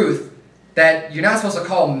greater truth, that you're not supposed to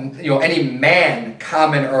call any man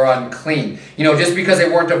common or unclean. Just because they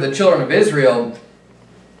weren't of the children of Israel,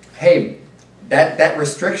 hey, that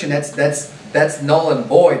restriction, that's null and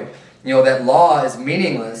void. That law is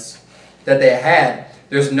meaningless that they had.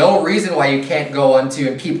 There's no reason why you can't go unto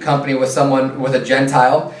and keep company with someone, with a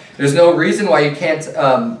Gentile. There's no reason why you can't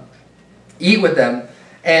eat with them.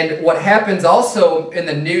 And what happens also in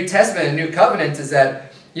the New Testament and New Covenant is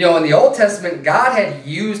that, in the Old Testament, God had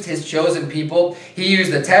used his chosen people. He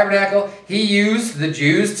used the tabernacle. He used the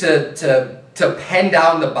Jews to pen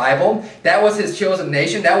down the Bible. That was his chosen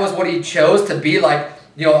nation. That was what he chose to be like,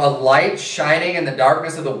 a light shining in the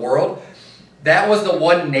darkness of the world. That was the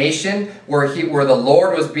one nation where the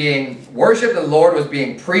Lord was being worshipped, the Lord was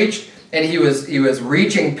being preached, and he was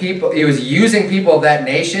reaching people. He was using people of that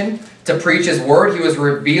nation to preach his word. He was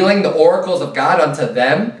revealing the oracles of God unto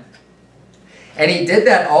them. And he did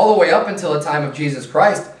that all the way up until the time of Jesus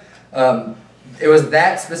Christ. It was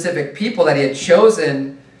that specific people that he had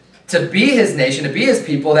chosen to be his nation, to be his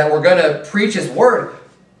people, that were going to preach his word.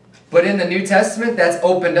 But in the New Testament, that's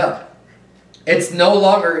opened up. It's no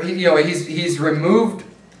longer, he's removed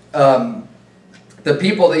the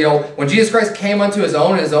people that, when Jesus Christ came unto his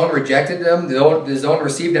own, and his own rejected him, his own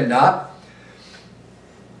received him not.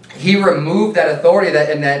 He removed that authority,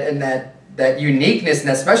 that uniqueness and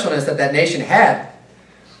that specialness that nation had.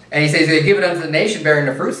 And he says, they give it unto the nation bearing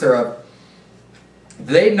the fruits thereof.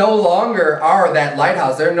 They no longer are that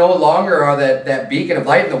lighthouse. They no longer are that beacon of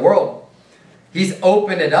light in the world. He's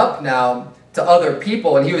opened it up now to other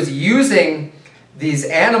people, and he was using these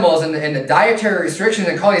animals and the dietary restrictions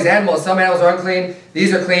and calling these animals, some animals are unclean,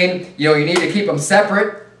 these are clean, you need to keep them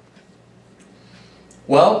separate.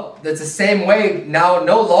 Well, that's the same way now.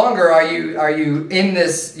 No longer are you in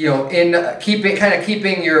this,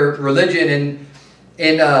 keeping your religion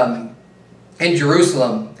in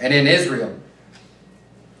Jerusalem and in Israel.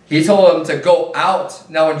 He told them to go out.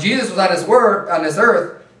 Now, when Jesus was on this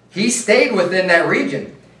earth, he stayed within that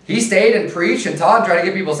region. He stayed and preached and taught and tried to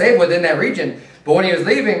get people saved within that region. But when he was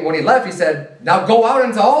leaving, when he left, he said, now go out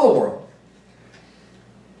into all the world.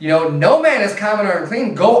 No man is common or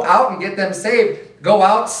unclean. Go out and get them saved. Go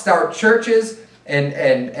out, start churches,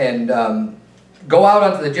 and go out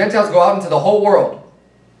unto the Gentiles. Go out into the whole world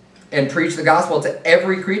and preach the gospel to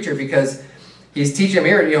every creature, because he's teaching them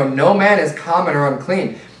here, no man is common or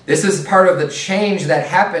unclean. This is part of the change that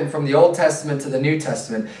happened from the Old Testament to the New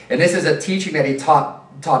Testament. And this is a teaching that he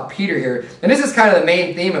taught Peter here. And this is kind of the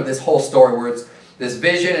main theme of this whole story, where it's this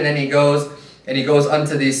vision, and then he goes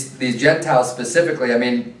unto these Gentiles specifically. I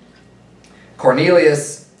mean,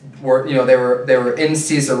 Cornelius were, they were in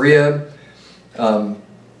Caesarea.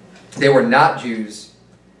 They were not Jews,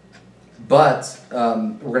 but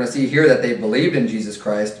we're going to see here that they believed in Jesus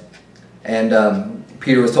Christ. And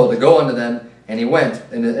Peter was told to go unto them, and he went.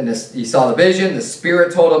 And he saw the vision. The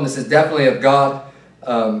Spirit told him this is definitely of God.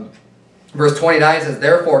 Verse 29 says,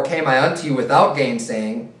 therefore came I unto you without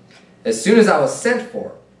gainsaying, as soon as I was sent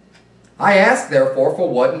for. I ask therefore, for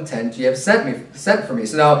what intent ye have sent for me.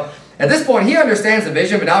 So now, at this point, he understands the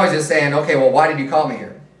vision, but now he's just saying, okay, well, why did you call me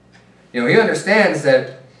here? He understands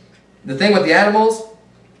that the thing with the animals,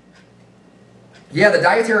 yeah, the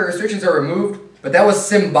dietary restrictions are removed, but that was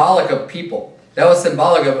symbolic of people. That was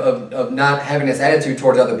symbolic of not having this attitude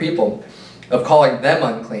towards other people, of calling them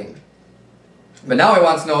unclean. But now he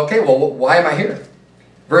wants to know, okay, well, why am I here?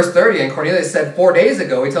 Verse 30, and Cornelius said, 4 days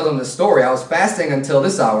ago, he tells him the story, I was fasting until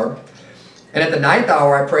this hour, and at the 9th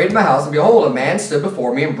hour I prayed in my house, and behold, a man stood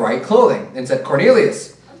before me in bright clothing, and said,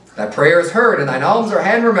 Cornelius, thy prayer is heard, and thine alms are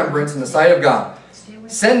hand remembrance in the sight of God.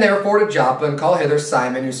 Send therefore to Joppa, and call hither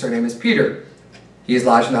Simon, whose surname is Peter. He is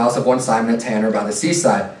lodged in the house of one Simon a tanner by the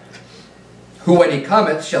seaside, who when he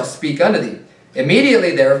cometh shall speak unto thee.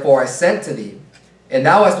 Immediately therefore I sent to thee, and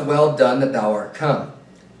thou hast well done that thou art come.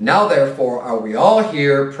 Now therefore are we all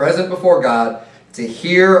here present before God to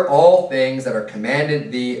hear all things that are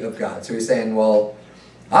commanded thee of God. So he's saying, well,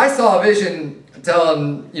 I saw a vision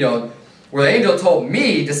telling, where the angel told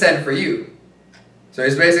me to send for you. So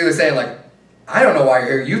he's basically saying, like, I don't know why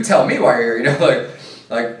you're here. You tell me why you're here.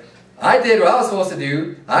 Like I did what I was supposed to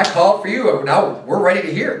do. I called for you. Now we're ready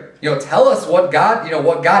to hear. Tell us what God,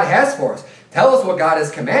 what God has for us. Tell us what God has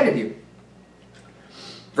commanded you.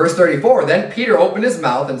 Verse 34, then Peter opened his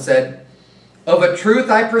mouth and said, of a truth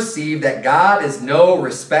I perceive that God is no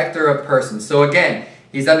respecter of persons. So again,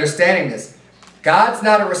 he's understanding this. God's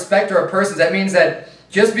not a respecter of persons. That means that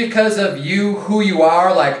just because of you, who you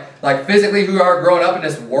are, like physically who you are growing up in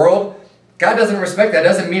this world, God doesn't respect that. It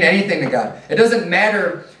doesn't mean anything to God. It doesn't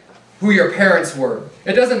matter who your parents were.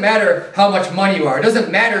 It doesn't matter how much money you are. It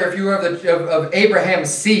doesn't matter if you are of Abraham's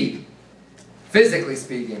seed, physically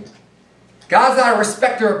speaking. God's not a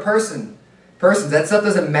respecter of persons. That stuff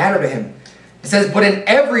doesn't matter to him. It says, but in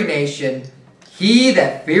every nation, he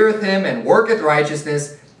that feareth him and worketh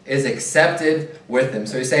righteousness is accepted with him.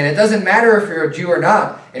 So he's saying it doesn't matter if you're a Jew or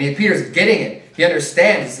not. And Peter's getting it. He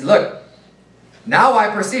understands. He says, look, now I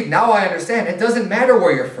perceive, now I understand. It doesn't matter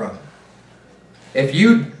where you're from. If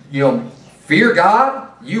you, fear God,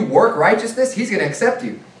 you work righteousness, he's going to accept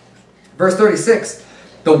you. Verse 36,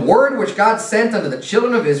 the word which God sent unto the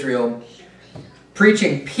children of Israel,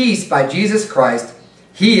 preaching peace by Jesus Christ,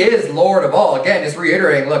 he is Lord of all. Again, just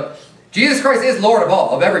reiterating, look, Jesus Christ is Lord of all,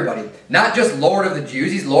 of everybody. Not just Lord of the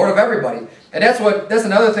Jews, he's Lord of everybody. And that's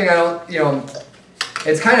another thing I don't,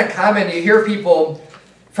 it's kind of common, you hear people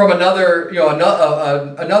from another,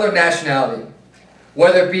 another nationality,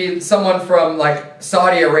 whether it be someone from like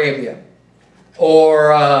Saudi Arabia,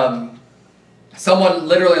 or someone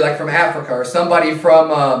literally like from Africa, or somebody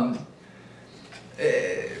from,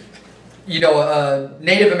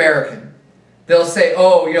 Native American. They'll say,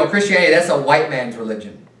 oh, Christianity, that's a white man's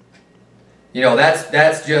religion.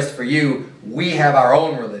 That's just for you. We have our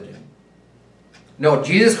own religion. No,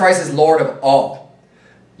 Jesus Christ is Lord of all.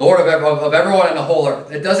 Lord of everyone on the whole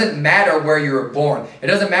earth. It doesn't matter where you were born. It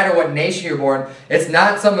doesn't matter what nation you're born. It's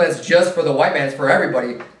not something that's just for the white man. It's for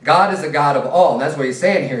everybody. God is a God of all. And that's what he's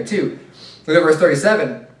saying here too. Look at verse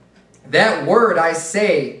 37. That word I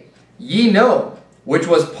say, ye know, which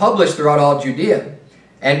was published throughout all Judea,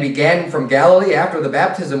 and began from Galilee after the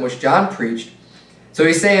baptism which John preached. So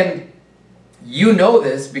he's saying, you know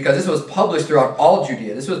this because this was published throughout all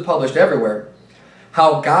Judea. This was published everywhere.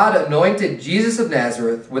 How God anointed Jesus of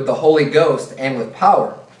Nazareth with the Holy Ghost and with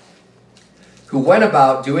power, who went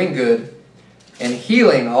about doing good and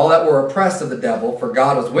healing all that were oppressed of the devil, for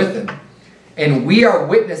God was with him. And we are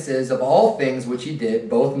witnesses of all things which he did,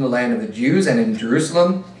 both in the land of the Jews and in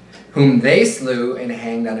Jerusalem, whom they slew and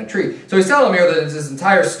hanged on a tree. So he's telling them here that there's this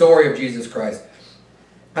entire story of Jesus Christ.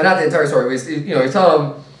 Not the entire story, but he's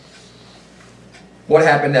telling them what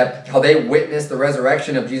happened, how they witnessed the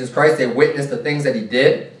resurrection of Jesus Christ. They witnessed the things that he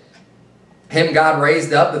did. Him God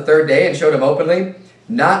raised up the third day and showed him openly,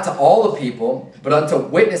 not to all the people, but unto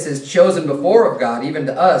witnesses chosen before of God, even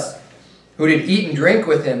to us, who did eat and drink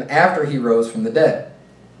with him after he rose from the dead.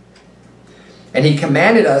 And he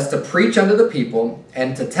commanded us to preach unto the people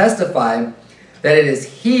and to testify that it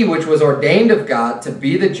is he which was ordained of God to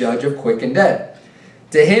be the judge of quick and dead.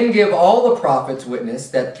 To him give all the prophets witness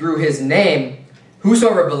that through his name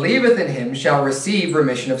whosoever believeth in him shall receive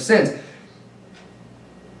remission of sins.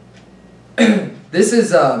 This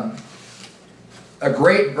is a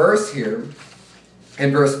great verse here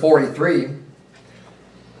in verse 43.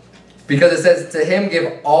 Because it says, to him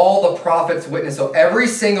give all the prophets witness. So every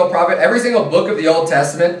single prophet, every single book of the Old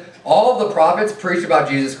Testament, all of the prophets preach about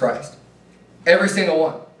Jesus Christ. Every single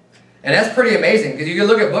one. And that's pretty amazing. Because you can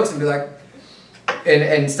look at books and be like,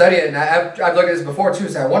 and study it. And I've looked at this before too.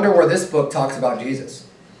 So I wonder where this book talks about Jesus.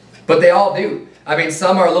 But they all do. I mean,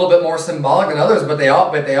 some are a little bit more symbolic than others. But they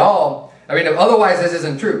all, I mean, otherwise this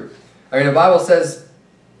isn't true. I mean, the Bible says,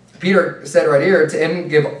 Peter said right here, to him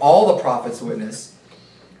give all the prophets witness,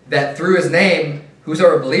 that through his name,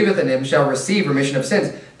 whosoever believeth in him shall receive remission of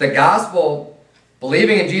sins. The gospel,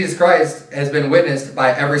 believing in Jesus Christ, has been witnessed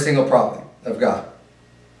by every single prophet of God.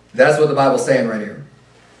 That's what the Bible's saying right here.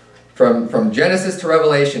 From Genesis to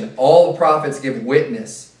Revelation, all the prophets give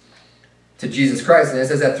witness to Jesus Christ. And it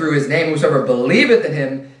says that through his name, whosoever believeth in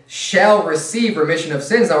him shall receive remission of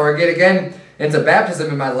sins. Now we're going to get again into baptism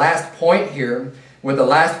in my last point here with the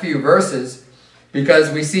last few verses,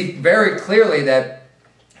 because we see very clearly that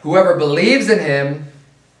whoever believes in him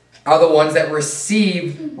are the ones that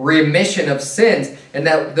receive remission of sins. And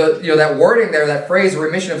that that wording there, that phrase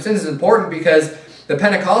remission of sins, is important because the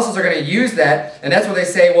Pentecostals are going to use that, and that's where they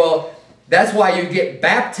say, well, that's why you get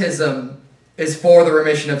baptism is for the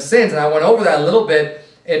remission of sins. And I went over that a little bit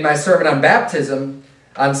in my sermon on baptism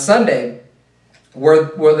on Sunday, where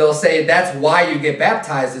they'll say that's why you get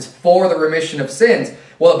baptized is for the remission of sins.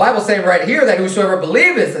 Well, the Bible's saying right here that whosoever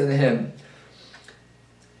believeth in him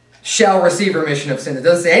shall receive remission of sins. It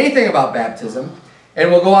doesn't say anything about baptism.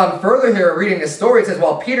 And we'll go on further here reading this story. It says,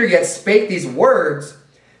 while Peter yet spake these words,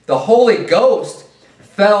 the Holy Ghost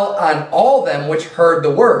fell on all them which heard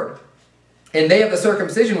the word. And they of the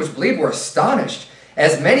circumcision which believed were astonished,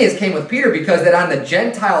 as many as came with Peter, because that on the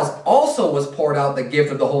Gentiles also was poured out the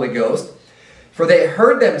gift of the Holy Ghost. For they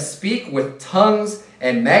heard them speak with tongues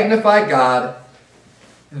and magnify God.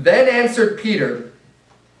 Then answered Peter,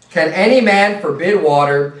 can any man forbid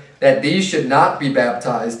water that these should not be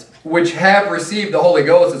baptized, which have received the Holy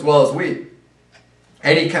Ghost as well as we?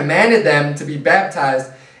 And he commanded them to be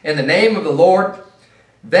baptized in the name of the Lord.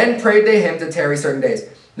 Then prayed they him to tarry certain days.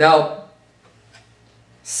 Now,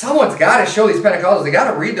 someone's got to show these Pentecostals, they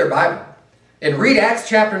got to read their Bible and read Acts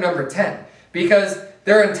chapter number 10, because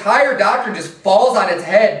their entire doctrine just falls on its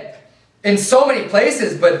head in so many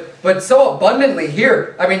places, but so abundantly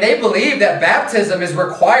here. I mean, they believe that baptism is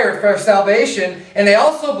required for salvation, and they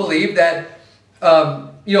also believe that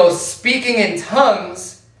speaking in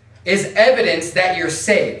tongues is evidence that you're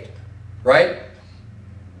saved, right?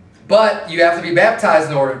 But you have to be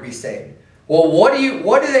baptized in order to be saved. Well, what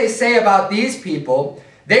do they say about these people?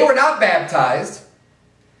 They were not baptized.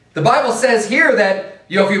 The Bible says here that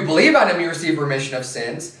if you believe on him, you receive remission of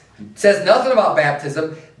sins. It says nothing about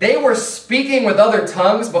baptism. They were speaking with other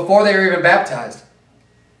tongues before they were even baptized.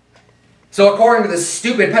 So according to this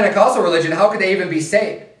stupid Pentecostal religion, how could they even be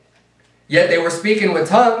saved? Yet they were speaking with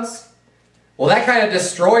tongues. Well, that kind of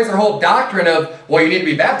destroys their whole doctrine of, well, you need to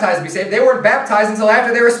be baptized to be saved. They weren't baptized until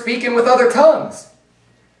after they were speaking with other tongues.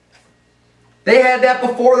 They had that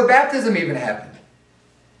before the baptism even happened.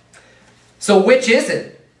 So which is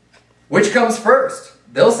it? Which comes first?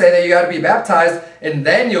 They'll say that you got to be baptized, and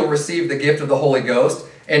then you'll receive the gift of the Holy Ghost.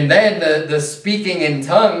 And then the speaking in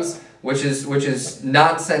tongues, which is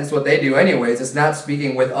nonsense what they do anyways. It's not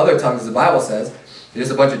speaking with other tongues, as the Bible says. It's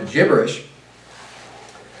just a bunch of gibberish.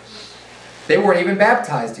 They weren't even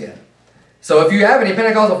baptized yet. So if you have any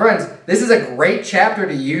Pentecostal friends, this is a great chapter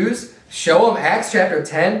to use. Show them Acts chapter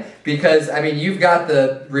 10, because, I mean, you've got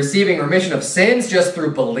the receiving remission of sins just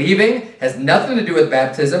through believing. Has nothing to do with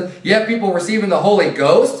baptism. You have people receiving the Holy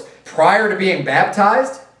Ghost prior to being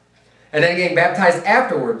baptized, and then getting baptized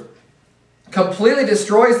afterward. Completely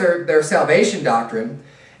destroys their salvation doctrine.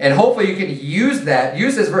 And hopefully you can use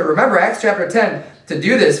this. Remember Acts chapter 10 to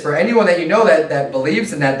do this for anyone that you know that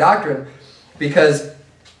believes in that doctrine, because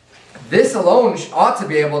this alone ought to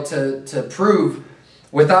be able to prove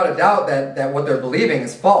without a doubt that what they're believing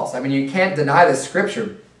is false. I mean, you can't deny this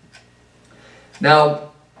scripture.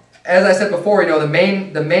 Now, as I said before, the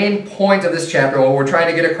main point of this chapter, what we're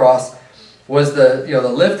trying to get across, was the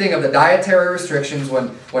lifting of the dietary restrictions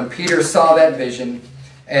when Peter saw that vision,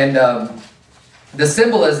 and the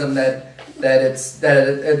symbolism that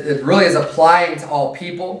it really is applying to all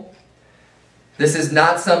people. This is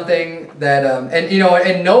not something that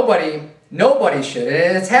and nobody should.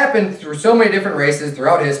 And it's happened through so many different races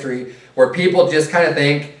throughout history where people just kind of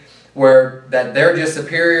think that they're just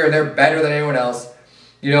superior and they're better than anyone else.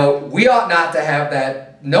 We ought not to have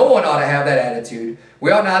that. No one ought to have that attitude.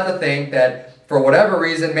 We ought not to think that for whatever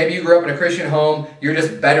reason, maybe you grew up in a Christian home, you're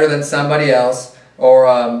just better than somebody else,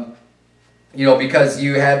 or because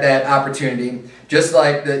you had that opportunity. Just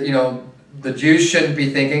like the Jews shouldn't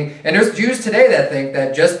be thinking, and there's Jews today that think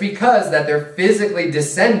that just because that they're physically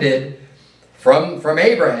descended from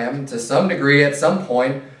Abraham to some degree at some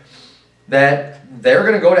point, that they're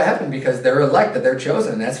going to go to heaven because they're elect, that they're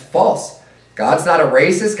chosen. And that's false. God's not a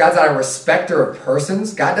racist. God's not a respecter of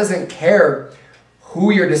persons. God doesn't care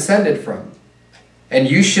who you're descended from. And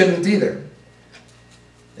you shouldn't either.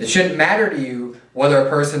 It shouldn't matter to you whether a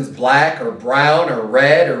person's black or brown or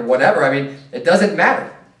red or whatever. I mean, it doesn't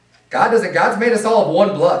matter. God's made us all of one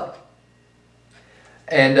blood.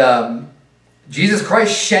 And Jesus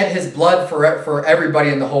Christ shed his blood for everybody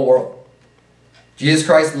in the whole world. Jesus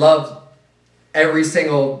Christ loved every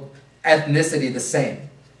single ethnicity the same.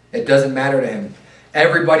 It doesn't matter to him.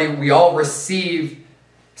 Everybody, we all receive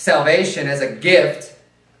salvation as a gift,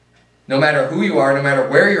 no matter who you are, no matter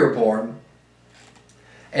where you're born.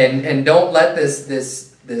 And don't let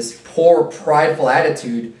this poor, prideful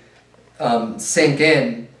attitude sink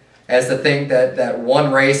in as to think that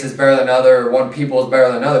one race is better than another, or one people is better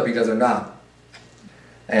than another, because they're not.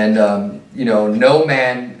 And, no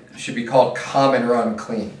man should be called common or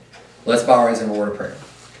unclean. Let's bow our heads in a word of prayer.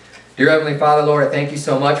 Dear Heavenly Father, Lord, I thank you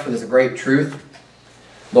so much for this great truth.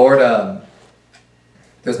 Lord,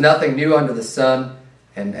 there's nothing new under the sun,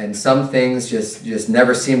 and some things just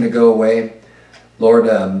never seem to go away. Lord,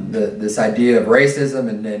 this idea of racism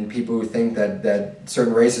and people who think that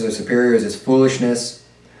certain races are superior is just foolishness.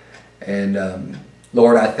 And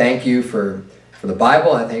Lord, I thank you for the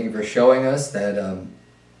Bible. I thank you for showing us that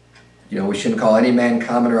we shouldn't call any man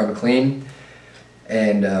common or unclean.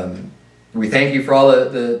 And we thank you for all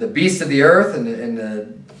the beasts of the earth and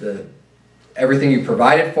the everything you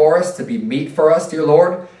provided for us to be meat for us, dear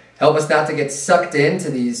Lord. Help us not to get sucked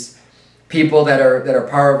into these people that are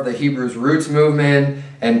part of the Hebrews Roots movement,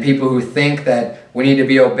 and people who think that we need to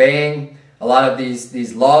be obeying a lot of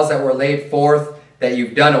these laws that were laid forth that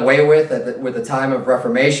you've done away with with the time of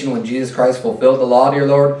Reformation when Jesus Christ fulfilled the law, dear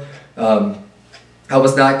Lord. Help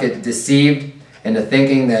us not get deceived into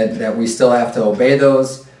thinking that we still have to obey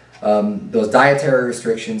those dietary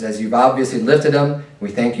restrictions as you've obviously lifted them. We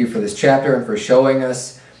thank you for this chapter and for showing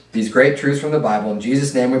us these great truths from the Bible. In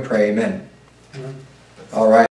Jesus' name we pray, amen. All right.